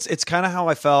 absolutely. It's kind of how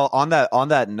I felt on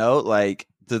that note, like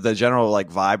the general like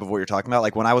vibe of what you're talking about.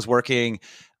 Like when I was working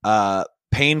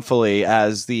painfully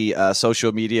as the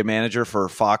social media manager for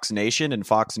Fox Nation and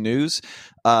Fox News,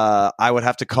 I would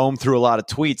have to comb through a lot of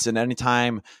tweets, and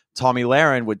anytime Tommy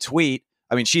Lahren would tweet,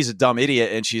 I mean, she's a dumb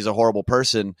idiot and she's a horrible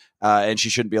person, and she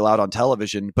shouldn't be allowed on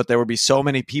television. But there would be so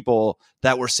many people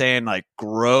that were saying like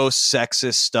gross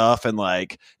sexist stuff and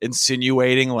like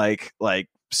insinuating like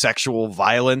sexual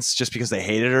violence just because they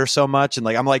hated her so much. And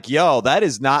like, I'm like, yo, that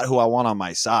is not who I want on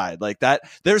my side. Like that,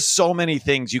 there's so many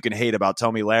things you can hate about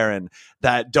Tommy Lahren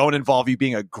that don't involve you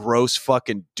being a gross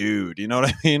fucking dude. You know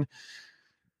what I mean?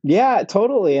 Yeah,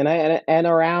 totally. And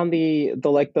around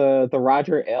the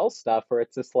Roger Ailes stuff, where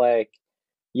it's just like,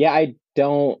 yeah, I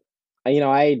don't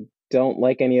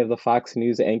like any of the Fox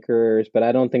News anchors, but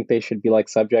I don't think they should be like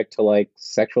subject to like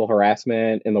sexual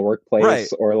harassment in the Right.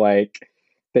 workplace, or like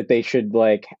that they should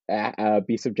like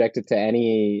be subjected to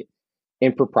any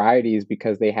improprieties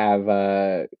because they have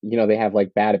they have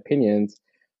like bad opinions,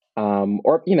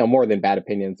 or more than bad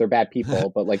opinions, they're bad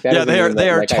people, but like that Yeah, doesn't mean they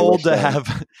that are like I told wish to them.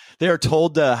 have they are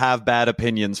told to have bad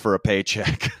opinions for a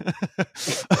paycheck,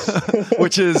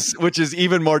 which is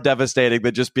even more devastating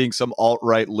than just being some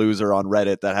alt-right loser on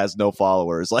Reddit that has no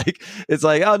followers. Like it's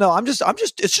like, oh no, I'm just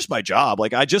it's just my job.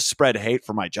 Like I just spread hate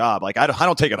for my job. Like I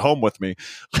don't take it home with me.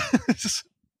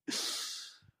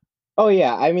 Oh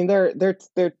yeah, I mean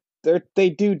they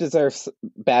do deserve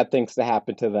bad things to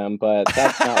happen to them, but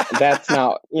that's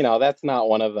not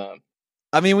one of them.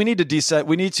 I mean, we need to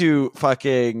we need to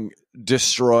fucking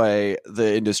destroy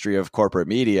the industry of corporate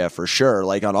media for sure.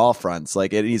 Like on all fronts.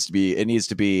 Like it needs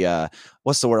to be.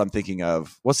 What's the word I'm thinking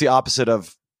of? What's the opposite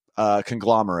of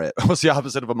conglomerate? What's the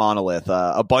opposite of a monolith?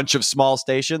 A bunch of small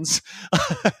stations.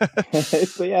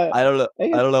 So yeah, I don't know. I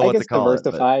don't know I what guess to call it.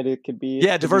 diversified. It could be. Yeah, Could be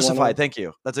one diversified. of. Thank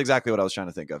you. That's exactly what I was trying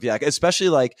to think of. Yeah, especially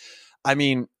like, I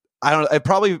mean, I don't. It's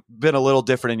probably been a little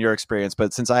different in your experience,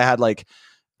 but since I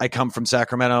come from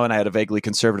Sacramento and I had a vaguely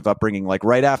conservative upbringing, like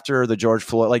right after the George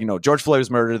Floyd, like, George Floyd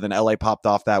was murdered, then LA popped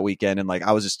off that weekend. And like,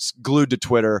 I was just glued to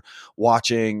Twitter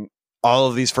watching all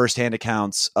of these firsthand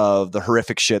accounts of the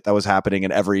horrific shit that was happening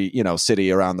in every,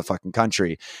 city around the fucking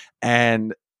country.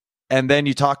 And then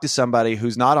you talk to somebody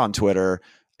who's not on Twitter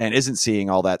and isn't seeing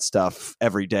all that stuff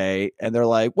every day. And they're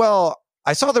like, well,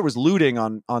 I saw there was looting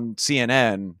on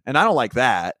CNN and I don't like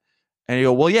that. And you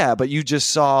go, well, yeah, but you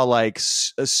just saw like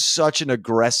such an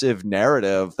aggressive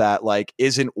narrative that like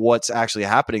isn't what's actually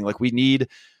happening. Like we need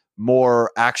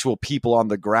more actual people on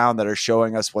the ground that are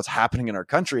showing us what's happening in our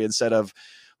country instead of,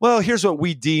 well, here's what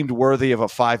we deemed worthy of a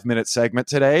 5-minute segment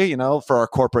today, for our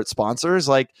corporate sponsors.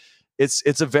 Like I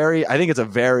think it's a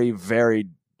very, very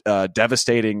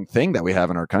devastating thing that we have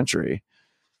in our country.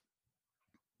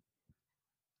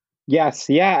 Yes,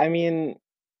 yeah. I mean,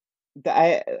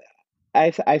 I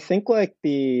I think like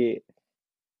this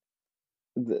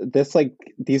like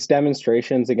these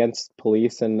demonstrations against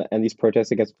police, and these protests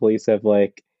against police have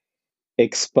like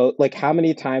exposed, like how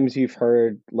many times you've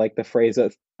heard like the phrase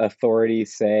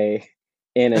authorities say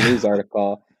in a news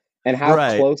article, and how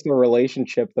Right. close a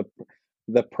relationship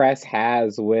the press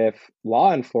has with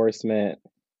law enforcement,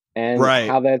 and Right.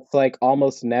 how that's like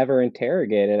almost never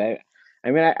interrogated. I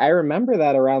mean I remember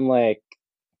that around like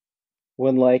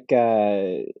when like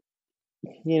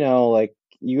like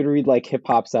you would read like hip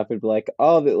hop stuff, it'd be like,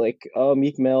 oh, oh,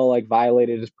 Meek Mill like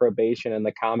violated his probation, and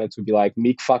the comments would be like,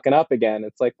 Meek fucking up again.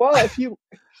 It's like, well, if you,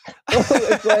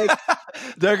 it's like,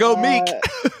 There go Meek.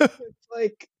 it's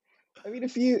like, I mean,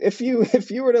 if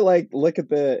you were to like look at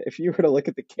the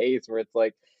case where it's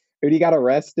like, dude, he got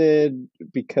arrested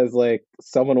because like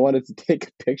someone wanted to take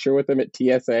a picture with him at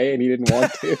TSA and he didn't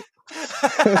want to.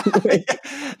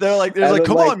 They're like,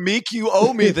 come on, Meek, you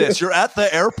owe me this. You're at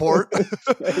the airport.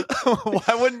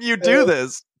 Why wouldn't you do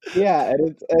this? Yeah,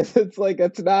 and it's like,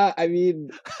 it's not. I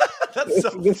mean,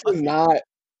 this is not.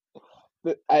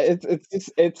 But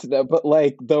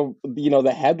like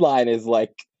the headline is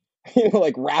like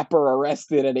like rapper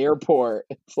arrested at airport.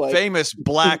 It's like famous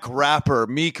black rapper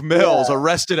Meek Mills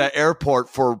arrested at airport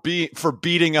for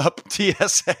beating up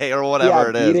TSA or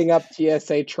whatever it is. Beating up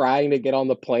TSA, trying to get on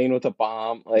the plane with a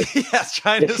bomb. Like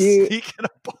trying to sneak in a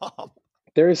bomb.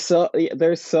 There's so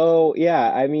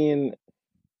I mean,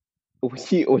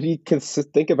 when you can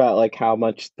think about like how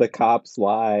much the cops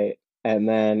lie, and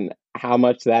then how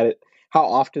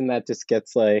often that just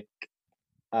gets like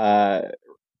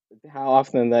how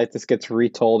often that just gets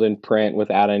retold in print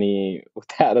without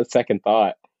a second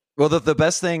thought. Well, the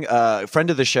best thing, friend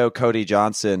of the show, Cody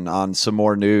Johnson, on Some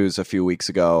More News a few weeks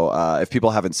ago. If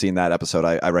people haven't seen that episode,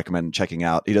 I recommend checking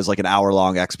out. He does like an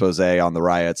hour-long expose on the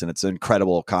riots, and it's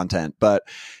incredible content. But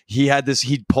he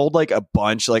pulled like a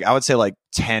bunch, like I would say like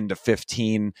 10 to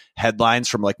 15 headlines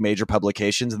from like major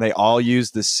publications, and they all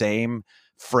use the same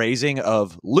phrasing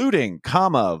of looting,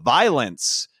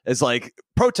 violence, as like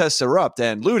protests erupt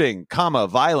and looting,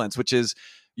 violence, which is,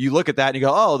 you look at that and you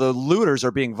go, oh, the looters are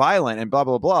being violent and blah,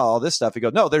 blah, blah, all this stuff. You go,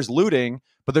 no, there's looting,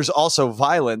 but there's also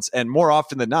violence, and more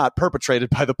often than not perpetrated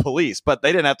by the police. But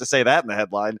they didn't have to say that in the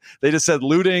headline. They just said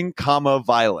looting,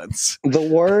 violence. The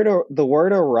word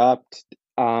erupt,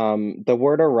 and the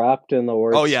word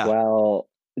swell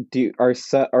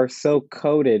are so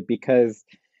coded because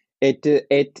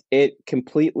it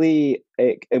completely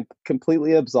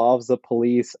absolves the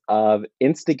police of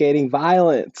instigating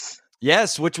violence.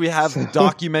 Yes, which we have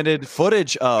documented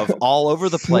footage of all over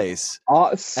the place.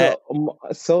 It's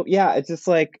just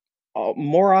like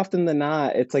more often than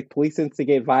not, it's like police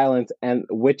instigate violence, and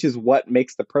which is what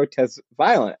makes the protest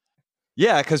violent.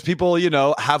 Yeah, because people,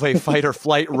 have a fight or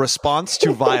flight response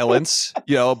to violence,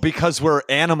 because we're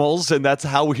animals, and that's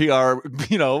how we are,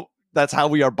 that's how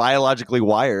we are biologically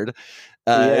wired.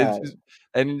 And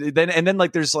then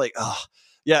like there's like,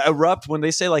 erupt. When they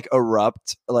say like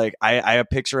erupt, like I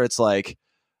picture it's like,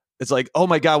 oh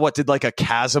my God, what did like a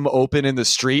chasm open in the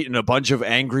street and a bunch of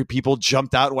angry people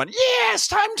jumped out and went, yeah, it's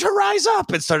time to rise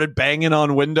up, and started banging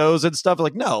on windows and stuff.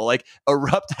 Like, no, like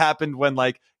erupt happened when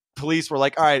like police were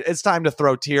like, all right, it's time to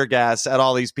throw tear gas at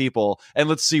all these people and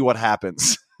let's see what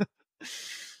happens.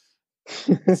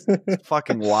 It's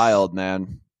fucking wild,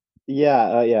 man.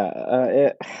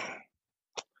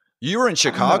 You were in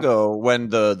Chicago when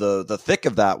the thick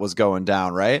of that was going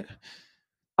down, right?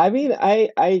 I mean,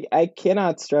 I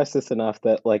cannot stress this enough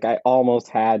that like I almost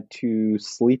had to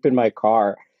sleep in my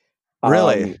car.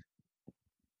 Really?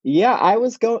 Yeah, I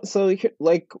was going. So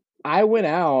like I went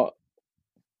out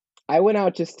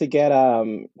just to get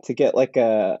like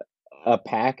a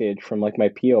package from like my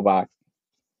PO box.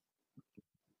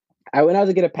 I went out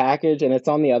to get a package, and it's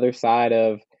on the other side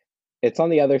of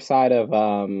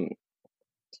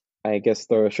I guess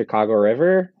the Chicago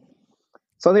River.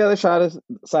 So on the other side of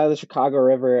the Chicago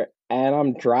River, and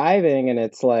I'm driving, and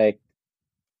it's like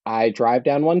I drive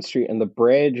down one street and the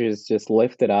bridge is just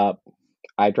lifted up.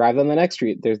 I drive on the next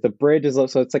street. There's the bridge is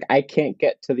so it's like I can't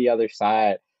get to the other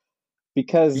side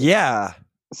because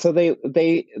So they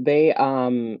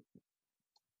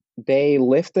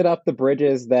lifted up the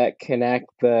bridges that connect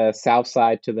the south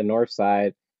side to the north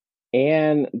side,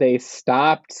 and they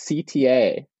stopped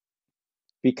CTA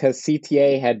because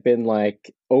CTA had been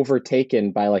like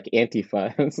overtaken by like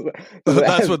Antifa.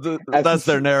 That's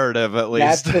their narrative, at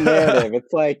least. That's the narrative.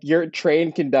 It's like your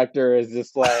train conductor is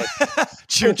just like,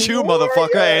 choo choo,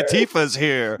 motherfucker! Antifa's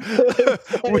here.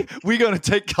 we gonna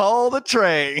take all the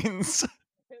trains.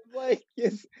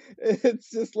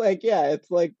 It's just like it's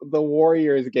like the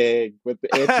Warriors gang with the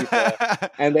Antifa,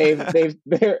 and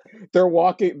they're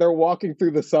walking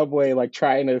through the subway like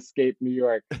trying to escape New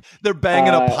York. They're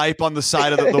banging a pipe on the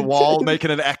side of the wall,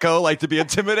 making an echo, like to be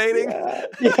intimidating.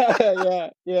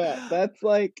 Yeah.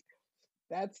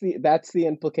 That's the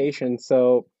implication.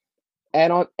 So,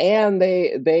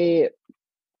 they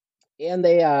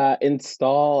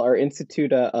install or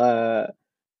institute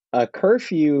a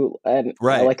curfew and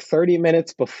like 30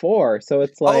 minutes before. So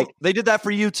it's like they did that for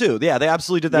you too. Yeah, they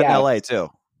absolutely did that in LA too.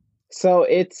 So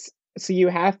you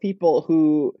have people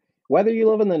who, whether you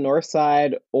live on the north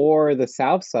side or the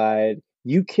south side,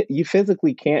 you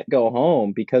physically can't go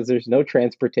home because there's no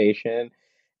transportation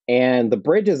and the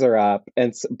bridges are up,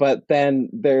 but then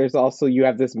there's also, you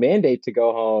have this mandate to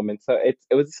go home, and so it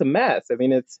was a mess. I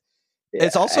mean,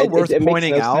 it's also worth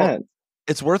pointing out. Sense.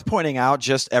 It's worth pointing out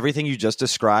just everything you just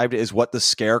described is what the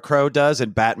Scarecrow does in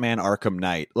Batman Arkham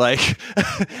Knight. Like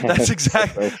that's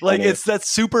exactly that's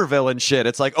super villain shit.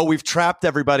 It's like, oh, we've trapped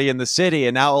everybody in the city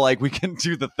and now like we can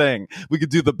do the thing. We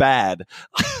could do the bad.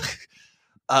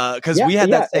 Because we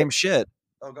had that same shit.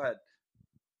 Oh, go ahead.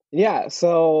 Yeah.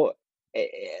 So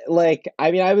like,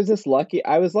 I mean, I was just lucky.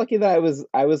 I was lucky that I was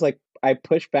like, I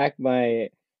pushed back my.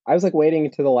 I was like waiting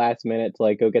until the last minute to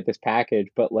like go get this package,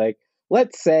 but like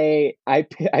let's say I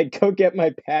go get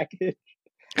my package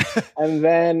and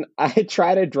then I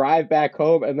try to drive back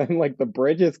home, and then like the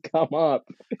bridges come up.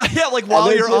 Yeah, like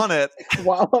while you're on it,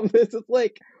 while I'm this is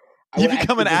like you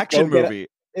become an action movie.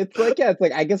 It's like it's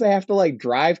like I guess I have to like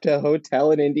drive to a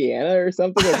hotel in Indiana or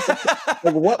something.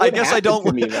 Like what? I guess I don't.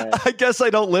 To me, man? I guess I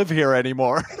don't live here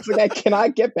anymore. It's like I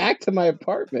cannot get back to my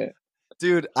apartment.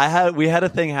 Dude, we had a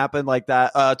thing happen like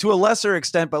that to a lesser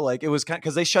extent, but like it was kind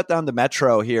because they shut down the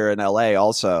metro here in LA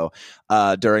also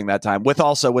during that time with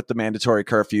the mandatory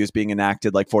curfews being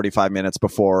enacted like 45 minutes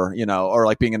before, or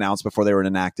like being announced before they were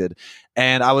enacted.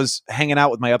 And I was hanging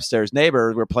out with my upstairs neighbor.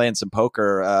 We were playing some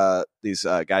poker, these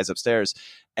guys upstairs,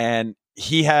 and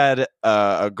he had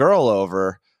a girl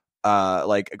over,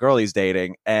 like a girl he's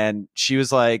dating, and she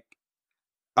was like,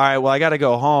 "All right, well, I got to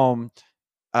go home."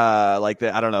 I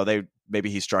don't know, maybe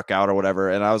he struck out or whatever.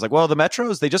 And I was like, well, the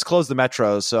metros, they just closed the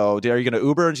metros. So are you going to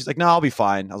Uber? And she's like, no, I'll be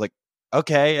fine. I was like,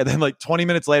 okay. And then like 20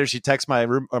 minutes later, she texts my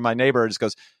room or my neighbor and just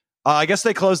goes, I guess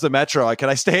they closed the metro. Can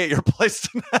I stay at your place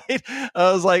tonight?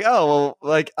 I was like, oh, well,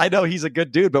 like, I know he's a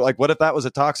good dude, but like, what if that was a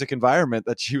toxic environment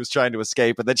that she was trying to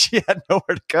escape and that she had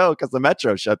nowhere to go because the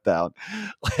metro shut down?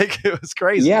 Like, it was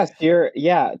crazy. Yes,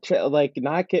 like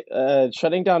not get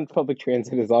shutting down public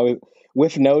transit is always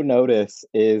with no notice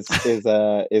is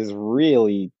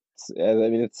really, I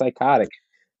mean, it's psychotic.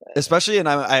 Especially, and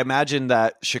I imagine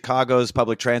that Chicago's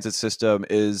public transit system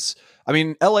is, I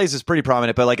mean, LA's is pretty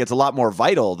prominent, but like it's a lot more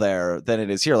vital there than it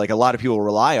is here. Like a lot of people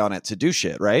rely on it to do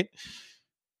shit, right?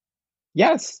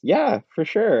 Yes, yeah, for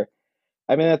sure.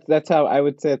 I mean, that's how I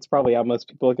would say it's probably how most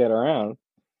people get around.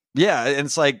 Yeah, and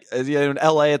it's like in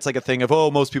LA, it's like a thing of,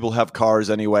 most people have cars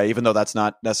anyway, even though that's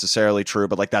not necessarily true,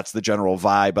 but like that's the general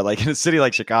vibe. But like in a city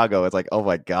like Chicago, it's like, oh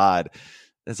my God.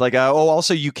 It's like,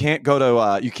 also you can't go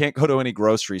to any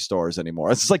grocery stores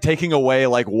anymore. It's just like taking away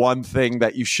like one thing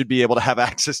that you should be able to have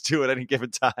access to at any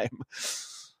given time.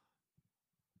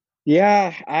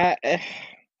 Yeah,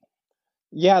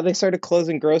 they started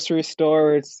closing grocery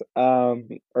stores,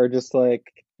 or just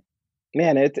like,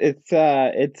 man, it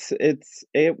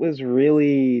was a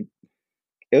really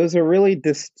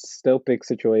dystopic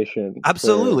situation.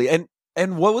 Absolutely.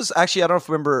 And what was actually, I don't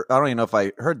even know if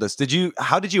I heard this.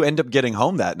 How did you end up getting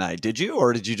home that night? Did you,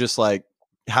 or did you just like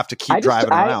have to keep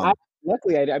driving around?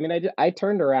 Luckily, I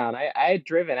turned around. I had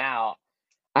driven out.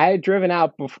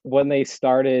 When they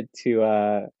started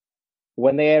to,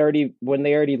 when they already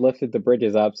lifted the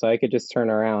bridges up, so I could just turn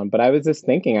around. But I was just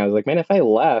thinking, I was like, man, if I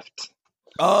left.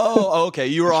 Oh, okay.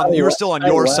 You were still on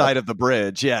your side of the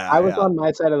bridge. Yeah. I was on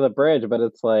my side of the bridge, but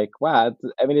it's like, wow.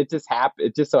 It just happened.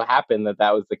 It just so happened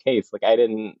that was the case. Like I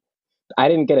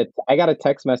got a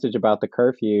text message about the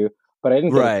curfew, but I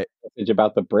didn't get a message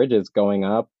about the bridges going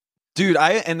up. Dude,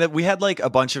 we had like a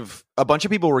bunch of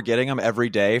people were getting them every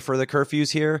day for the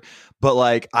curfews here, but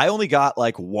like I only got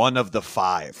like one of the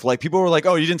 5. Like people were like,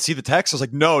 "Oh, you didn't see the text?" I was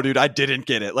like, "No, dude, I didn't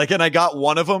get it." Like, and I got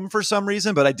one of them for some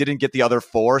reason, but I didn't get the other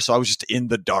 4, so I was just in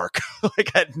the dark.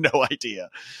 Like I had no idea.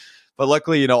 But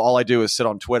luckily, all I do is sit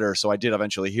on Twitter, so I did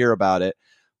eventually hear about it.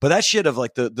 But that shit of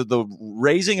like the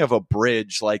raising of a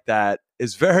bridge like that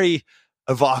is very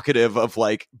evocative of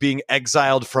like being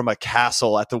exiled from a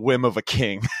castle at the whim of a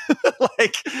king.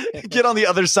 Like, get on the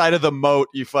other side of the moat,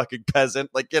 you fucking peasant.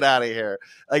 Like, get out of here.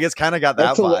 Like, it's kind of got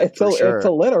that vibe. It's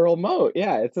a literal moat.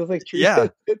 Yeah, it's just like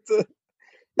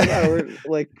we're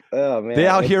like, oh man, they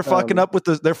out here fucking up with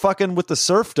they're fucking with the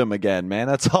serfdom again, man.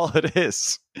 That's all it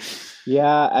is.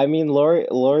 Yeah, I mean, Lori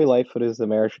Lightfoot is the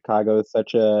mayor of Chicago. Is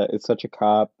such a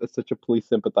cop. Is such a police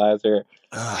sympathizer.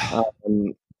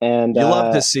 And you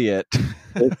love to see it.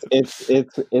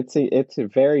 It's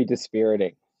very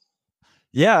dispiriting.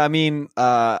 Yeah, I mean,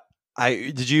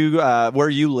 did you where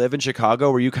you live in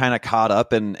Chicago? Were you kind of caught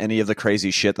up in any of the crazy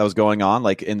shit that was going on,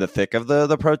 like in the thick of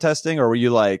the protesting, or were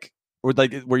you like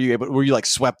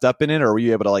swept up in it, or were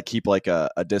you able to like keep like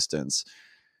a distance?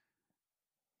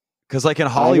 Because like in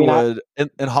Hollywood,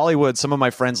 in Hollywood, some of my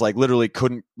friends like literally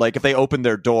couldn't, like if they opened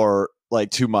their door like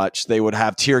too much, they would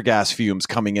have tear gas fumes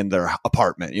coming in their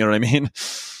apartment. You know what I mean?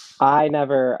 I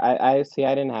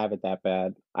didn't have it that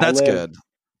bad. That's good.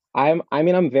 I'm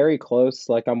very close.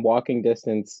 Like I'm walking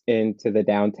distance into the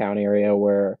downtown area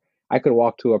where I could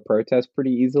walk to a protest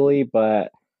pretty easily,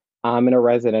 but I'm in a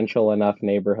residential enough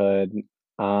neighborhood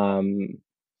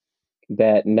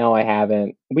that no, I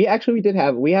haven't. We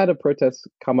had a protest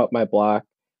come up my block,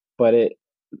 but it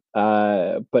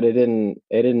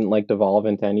didn't like devolve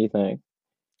into anything.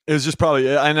 It was just probably,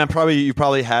 and I'm probably you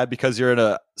probably had, because you're in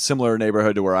a similar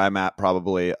neighborhood to where I'm at.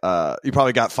 Probably, you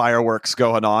probably got fireworks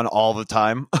going on all the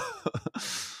time.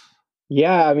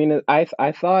 Yeah, I mean,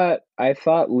 I thought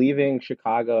leaving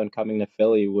Chicago and coming to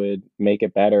Philly would make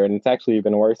it better, and it's actually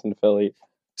even worse in Philly.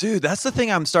 Dude, that's the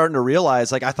thing I'm starting to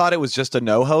realize. Like, I thought it was just a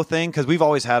NoHo thing because we've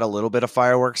always had a little bit of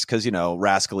fireworks because, you know,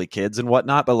 rascally kids and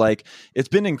whatnot. But like, it's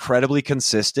been incredibly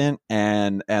consistent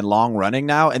and long running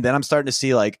now. And then I'm starting to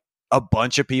see like a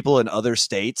bunch of people in other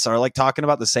states are like talking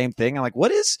about the same thing. I'm like, what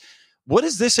is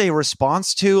this a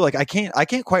response to? Like, I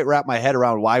can't quite wrap my head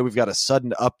around why we've got a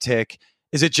sudden uptick.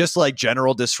 Is it just like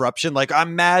general disruption? Like,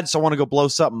 I'm mad, so I want to go blow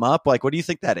something up. Like, what do you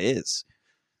think that is?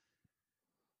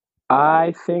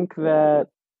 I think that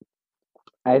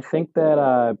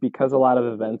because a lot of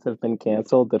events have been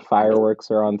canceled, that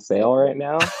fireworks are on sale right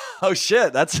now. Oh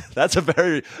shit, that's a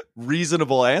very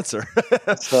reasonable answer.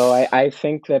 So I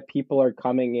think that people are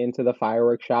coming into the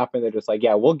fireworks shop and they're just like,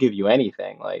 yeah, we'll give you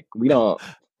anything. Like, we don't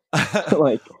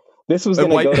like, this was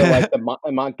going to go to like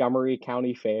the Montgomery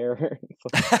County Fair.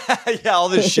 Yeah, all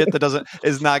this shit that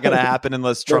is not going to happen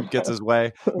unless Trump gets his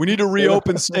way. We need to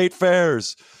reopen state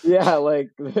fairs. Yeah, like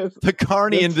the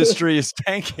carny industry is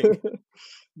tanking.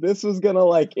 This was gonna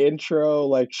like intro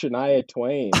like Shania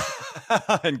Twain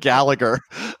and Gallagher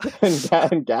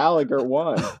and Gallagher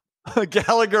won.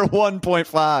 Gallagher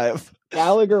 1.5.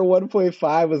 Gallagher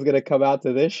 1.5 was gonna come out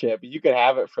to this shit, but you could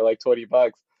have it for like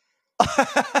 $20.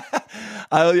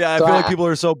 I feel like people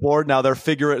are so bored now. They're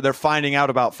finding out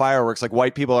about fireworks. Like,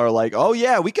 white people are like, oh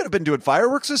yeah, we could have been doing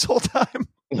fireworks this whole time.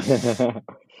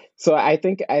 So I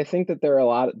think that they're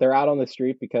out on the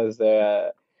street because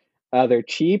they're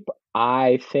cheap.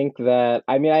 I think that,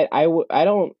 I mean, I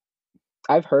don't,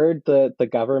 I've heard that the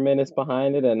government is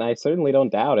behind it, and I certainly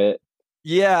don't doubt it.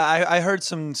 Yeah, I heard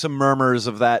some murmurs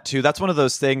of that too. That's one of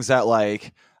those things that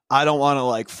like I don't want to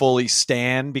like fully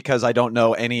stand because I don't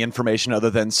know any information other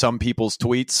than some people's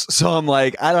tweets. So I'm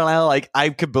like, I don't know, like I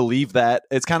could believe that.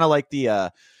 It's kind of like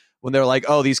the when they're like,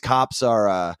 oh, these cops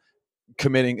are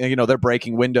committing, you know, they're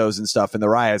breaking windows and stuff in the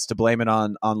riots to blame it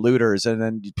on looters, and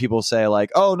then people say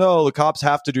like, oh no, the cops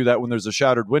have to do that when there's a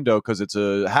shattered window because it's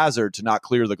a hazard to not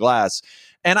clear the glass.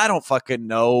 And I don't fucking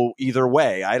know either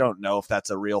way. I don't know if that's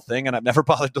a real thing, and I've never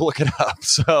bothered to look it up,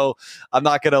 so I'm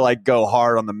not gonna like go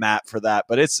hard on the mat for that,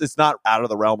 but it's not out of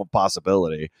the realm of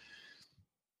possibility.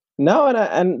 No,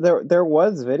 and there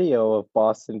was video of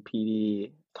Boston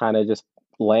PD kind of just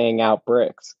laying out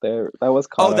bricks. There, that was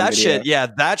caught. Oh, that video. shit. Yeah,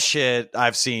 that shit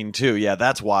I've seen too. Yeah,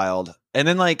 that's wild. And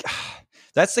then like,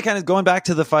 that's the kind of going back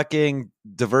to the fucking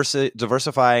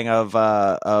diversifying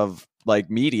of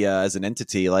like media as an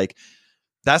entity. Like,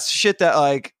 that's shit that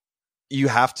like you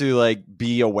have to like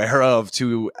be aware of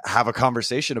to have a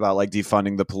conversation about like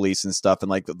defunding the police and stuff, and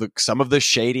like some of the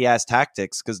shady ass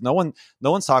tactics, because no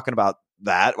one's talking about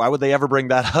that. Why would they ever bring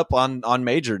that up on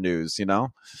major news? You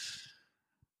know.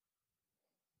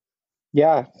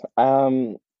 Yeah.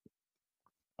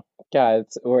 Yeah,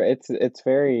 it's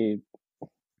very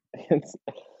it's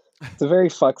a very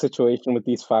fuck situation with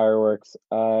these fireworks.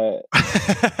 I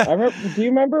remember, do you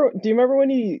remember when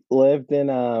you lived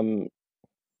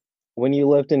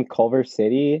in Culver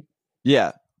City?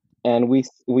 Yeah. And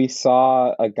we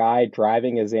saw a guy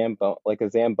driving a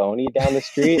Zamboni down the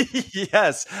street.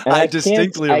 Yes, and I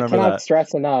distinctly remember that. I cannot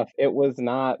stress enough, it was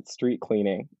not street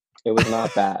cleaning. It was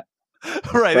not that.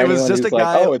 Right, it was just a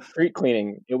guy. Like, oh, it's street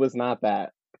cleaning. It was not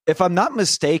that. If I'm not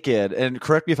mistaken, and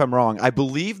correct me if I'm wrong, I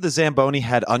believe the Zamboni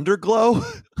had underglow.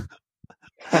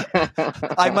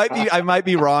 I might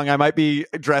be wrong. I might be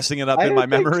dressing it up in my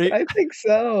memory. I think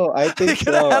so. I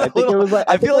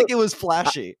feel like it was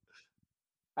flashy.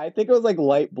 I think it was like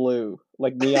light blue,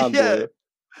 like neon blue.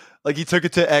 Like he took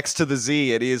it to X to the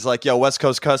Z, and he's like, "Yo, West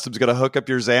Coast Customs gonna hook up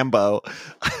your Zambo."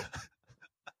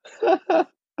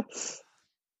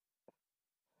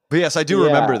 But yes, I do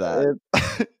remember that.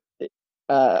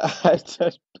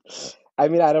 I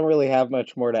mean, I don't really have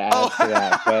much more to add to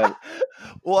that. But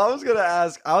well, I was gonna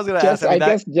ask. I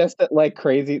guess just that, like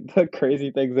the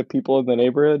crazy things that people in the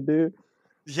neighborhood do.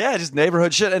 Yeah, just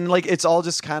neighborhood shit, and like it's all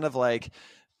just kind of like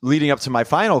leading up to my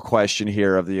final question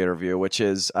here of the interview, which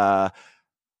is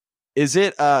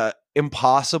it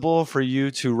impossible for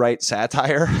you to write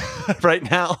satire right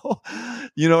now?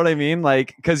 You know what I mean?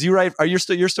 Like, because you're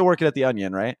still working at the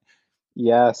Onion, right?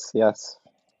 Yes.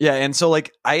 Yeah, and so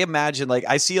like I imagine, like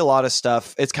I see a lot of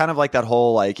stuff. It's kind of like that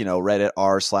whole like, you know, Reddit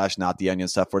r/not the Onion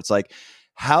stuff, where it's like,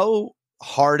 how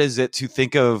hard is it to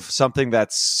think of something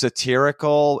that's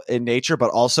satirical in nature, but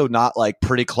also not like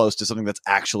pretty close to something that's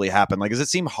actually happened? Like, does it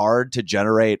seem hard to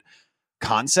generate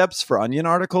concepts for Onion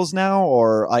articles now,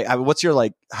 or what's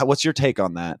your take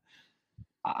on that?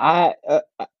 I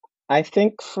I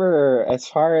think for as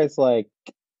far as like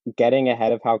getting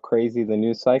ahead of how crazy the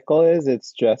news cycle is,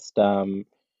 it's just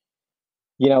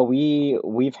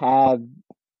we've had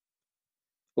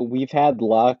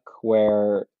luck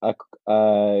where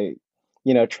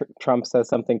Trump says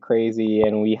something crazy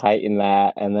and we heighten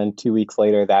that, and then 2 weeks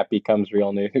later that becomes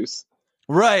real news.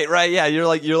 Right. Yeah. You're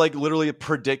like literally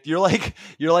you're like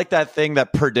that thing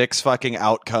that predicts fucking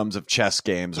outcomes of chess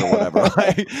games or whatever.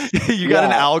 You got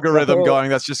an algorithm going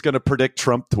that's just going to predict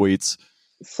Trump tweets.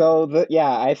 So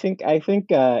I think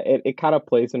it kind of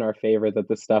plays in our favor that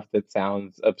the stuff that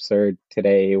sounds absurd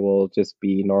today will just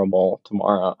be normal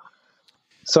tomorrow.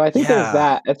 So I think there's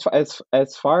that.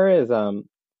 As far as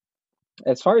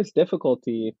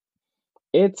difficulty,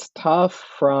 it's tough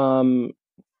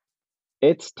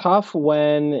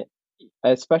when,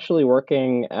 especially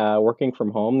working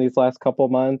from home these last couple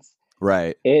months.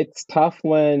 Right. It's tough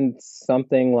when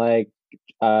something like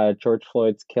George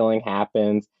Floyd's killing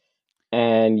happens,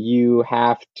 and you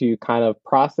have to kind of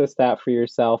process that for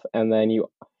yourself, and then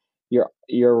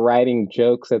you're writing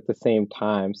jokes at the same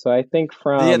time. So I think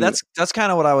that's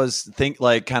kind of what I was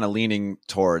kind of leaning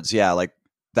towards. Yeah, like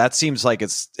that seems like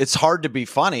it's hard to be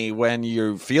funny when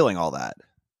you're feeling all that.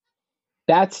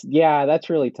 that's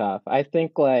really tough. I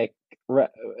think like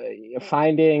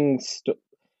finding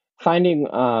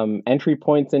entry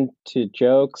points into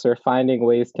jokes, or finding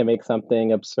ways to make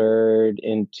something absurd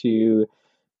into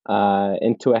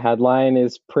a headline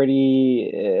is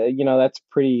pretty, that's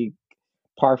pretty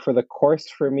par for the course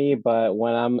for me. But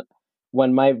when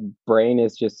my brain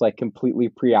is just like completely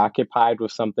preoccupied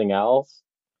with something else,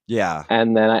 yeah,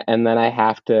 and then I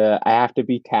have to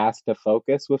be tasked to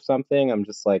focus with something, I'm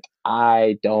just like,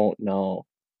 I don't know.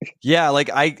 Yeah, like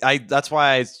I that's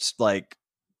why I like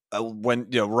when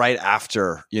right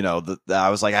after I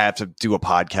was like, I have to do a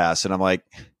podcast, and I'm like,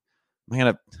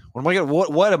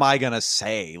 what am I gonna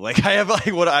say? Like I have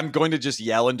like what I'm going to just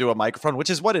yell into a microphone, which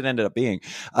is what it ended up being.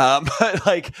 But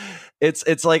like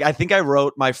it's like I think I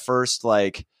wrote my first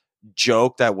like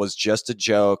joke that was just a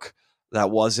joke that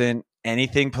wasn't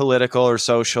anything political or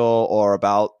social or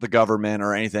about the government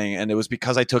or anything, and it was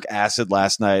because I took acid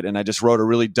last night and I just wrote a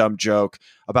really dumb joke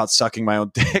about sucking my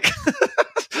own dick.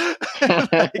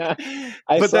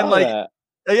 But then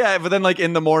like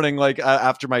in the morning, like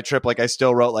after my trip, like I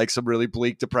still wrote like some really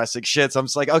bleak, depressing shit. So I'm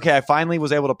just like, okay, I finally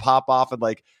was able to pop off and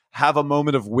like have a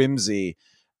moment of whimsy,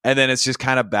 and then it's just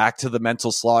kind of back to the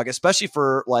mental slog, especially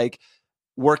for like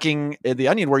working in the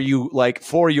Onion, where you like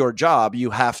for your job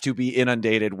you have to be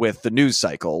inundated with the news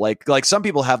cycle. Like some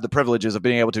people have the privileges of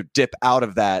being able to dip out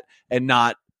of that and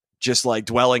not just like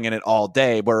dwelling in it all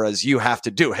day, whereas you have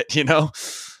to do it.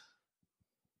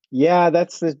 Yeah,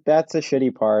 that's a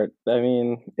shitty part. I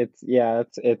mean, it's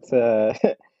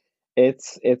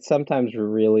sometimes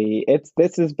really,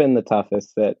 this has been the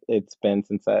toughest that it's been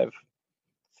since I've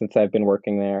been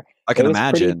working there. I can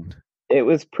imagine. It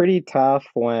was pretty tough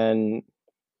when,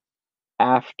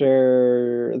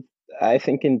 after, I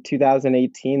think in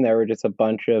 2018 there were just a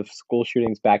bunch of school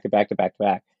shootings back to back to back to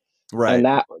back. Right. And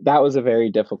that was a very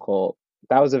difficult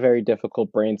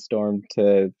brainstorm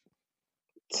to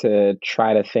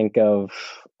try to think of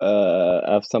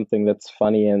something that's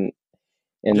funny in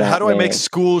that how do I make vein.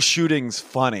 school shootings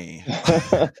funny?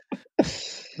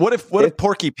 What if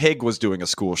Porky Pig was doing a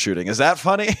school shooting? Is that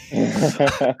funny?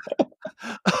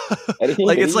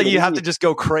 Like it's like you have to just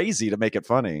go crazy to make it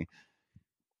funny.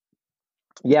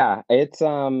 Yeah, it's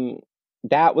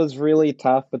that was really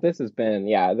tough, but this has been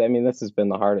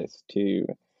the hardest to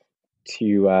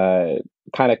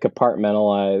kind of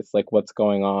compartmentalize like what's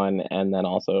going on, and then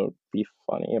also be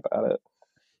funny about it.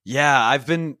 Yeah, I've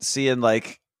been seeing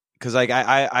like, because like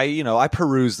I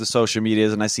peruse the social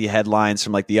medias and I see headlines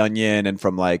from like The Onion and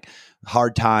from like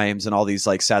Hard Times and all these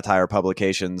like satire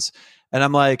publications, and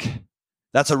I'm like,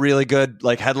 that's a really good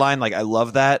like headline. Like I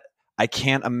love that. I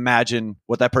can't imagine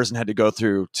what that person had to go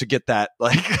through to get that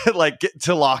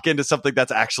to lock into something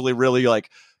that's actually really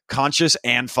like conscious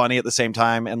and funny at the same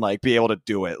time, and like be able to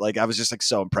do it. Like I was just like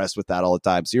so impressed with that all the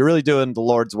time. So you're really doing the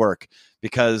Lord's work,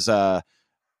 because I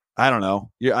don't know,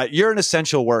 you're an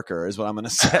essential worker is what I'm going to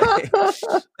say.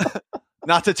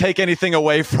 Not to take anything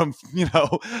away from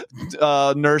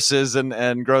nurses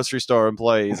and grocery store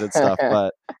employees and stuff,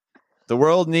 but the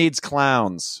world needs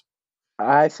clowns.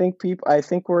 I think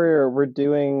we're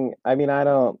doing, I'm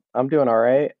doing all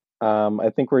right.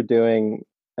 I think we're doing,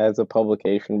 as a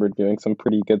publication, we're doing some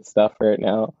pretty good stuff right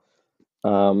now.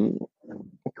 I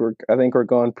think we're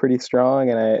going pretty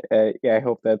strong, and I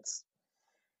hope that's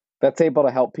able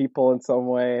to help people in some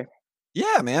way.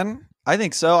 Yeah, man. I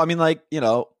think so. I mean, like,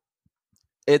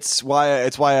 it's why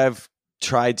I've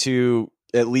tried to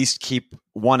at least keep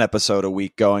one episode a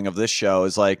week going of this show,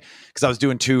 is like, because I was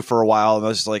doing two for a while and I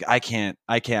was just like, I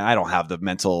don't have the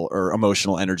mental or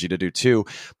emotional energy to do two.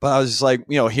 But I was just like,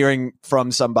 hearing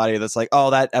from somebody that's like,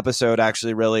 oh, that episode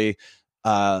actually really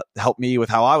helped me with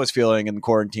how I was feeling in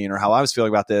quarantine, or how I was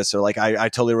feeling about this, or like I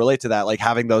totally relate to that. Like,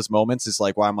 having those moments is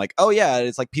like why I'm like, oh yeah,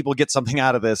 it's like people get something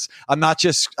out of this.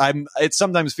 It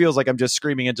sometimes feels like I'm just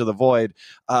screaming into the void,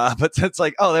 but it's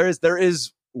like, oh, there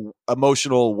is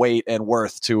emotional weight and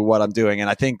worth to what I'm doing. And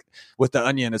I think with the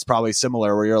Onion, it's probably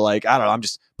similar, where you're like, I don't know, I'm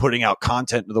just putting out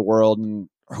content into the world, and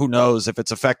who knows if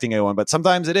it's affecting anyone, but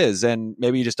sometimes it is, and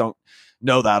maybe you just don't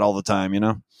know that all the time,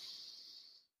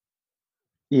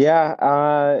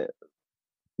 Yeah,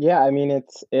 yeah. I mean,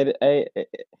 it's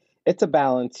a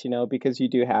balance, because you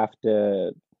do have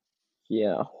to,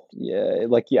 yeah.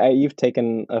 Like, yeah, you've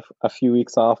taken a few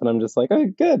weeks off, and I'm just like, oh,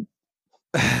 good.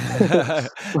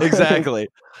 Exactly. Like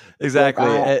Exactly.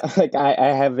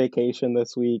 I have vacation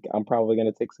this week. I'm probably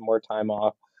gonna take some more time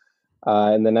off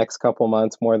in the next couple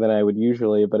months, more than I would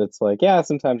usually. But it's like, yeah,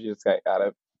 sometimes you just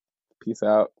gotta peace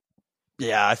out.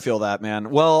 Yeah, I feel that,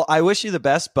 man. Well, I wish you the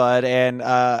best, bud. And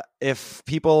if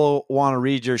people want to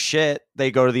read your shit,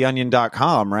 they go to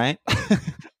theonion.com, right?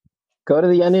 Go to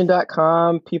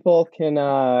theonion.com. People can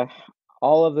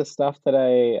all of the stuff that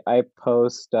I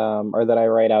post, or that I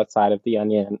write outside of the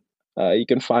Onion, you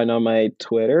can find on my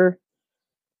Twitter,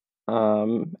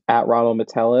 at Ronald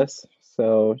Metellus.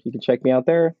 So you can check me out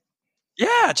there.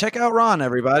 Yeah, check out Ron,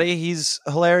 everybody. He's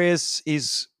hilarious.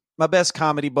 He's my best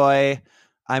comedy boy.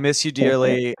 I miss you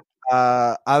dearly.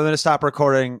 I'm going to stop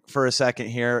recording for a second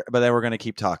here, but then we're going to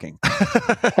keep talking.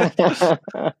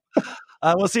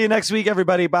 We'll see you next week,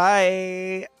 everybody.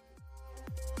 Bye.